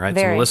different, right?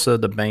 Very. So Melissa,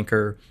 the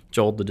banker,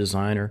 Joel, the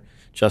designer,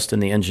 Justin,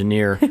 the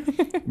engineer,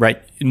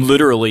 right?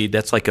 Literally,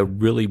 that's like a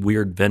really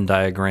weird Venn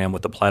diagram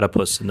with the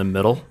platypus in the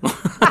middle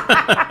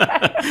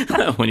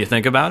when you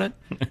think about it,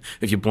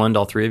 if you blend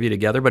all three of you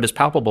together. But it's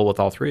palpable with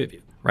all three of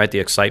you, right? The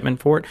excitement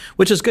for it,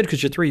 which is good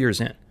because you're 3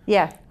 years in.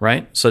 Yeah.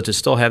 Right? So to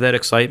still have that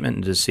excitement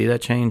and to see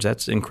that change,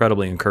 that's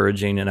incredibly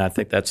encouraging. And I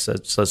think that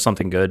says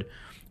something good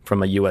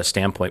from a U.S.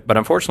 standpoint. But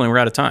unfortunately, we're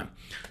out of time.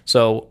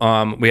 So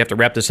we have to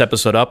wrap this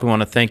episode up. We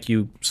want to thank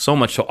you so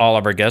much to all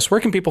of our guests. Where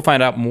can people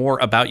find out more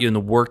about you and the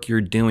work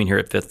you're doing here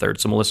at Fifth Third?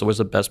 So, Melissa, where's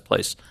the best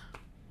place?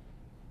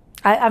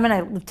 I'm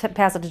going to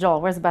pass it to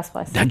Joel. Where's the best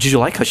place? Did you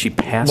like how she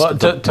passed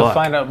to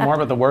find out more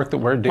about the work that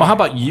we're doing. Well, how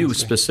about you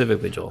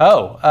specifically, Joel?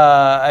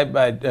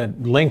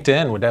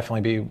 LinkedIn would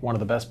definitely be one of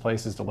the best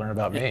places to learn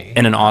about me.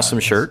 And an awesome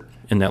shirt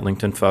in that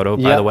LinkedIn photo,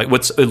 by the way.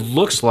 It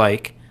looks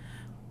like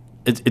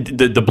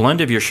the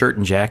blend of your shirt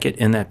and jacket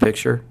in that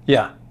picture.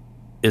 Yeah.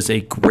 Is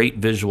a great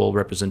visual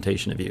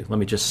representation of you. Let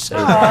me just say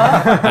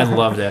that. I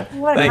love that.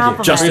 What a Thank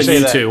compliment. you.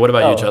 Justin, you too. What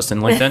about you,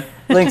 Justin? LinkedIn?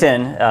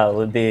 LinkedIn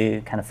would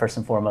be kind of first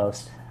and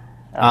foremost.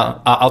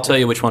 I'll tell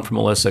you which one for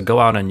Melissa. Go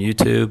out on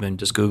YouTube and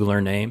just Google her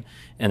name,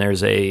 and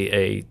there's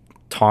a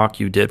talk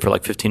you did for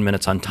like 15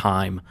 minutes on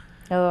time.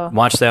 Oh.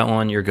 Watch that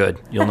one. You're good.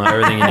 You'll know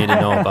everything you need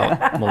to know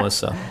about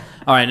Melissa.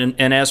 All right,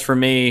 and as for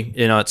me,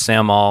 it's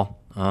Sam Maul.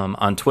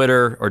 On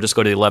Twitter, or just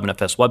go to the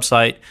 11FS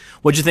website.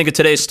 What'd you think of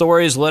today's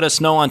stories? Let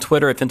us know on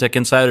Twitter at FinTech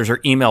Insiders or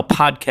email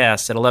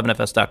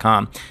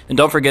podcast@11fs.com. And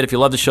don't forget, if you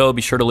love the show,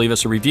 be sure to leave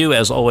us a review.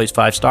 As always,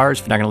 5 stars.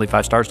 If you're not going to leave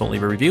 5 stars, don't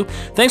leave a review.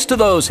 Thanks to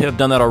those who have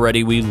done that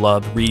already. We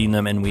love reading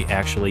them, and we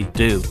actually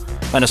do.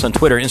 Find us on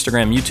Twitter,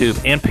 Instagram,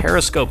 YouTube, and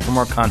Periscope for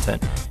more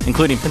content,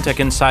 including FinTech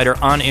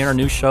Insider on-air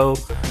news show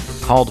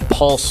called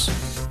Pulse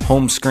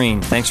Home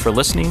Screen. Thanks for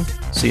listening.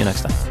 See you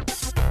next time.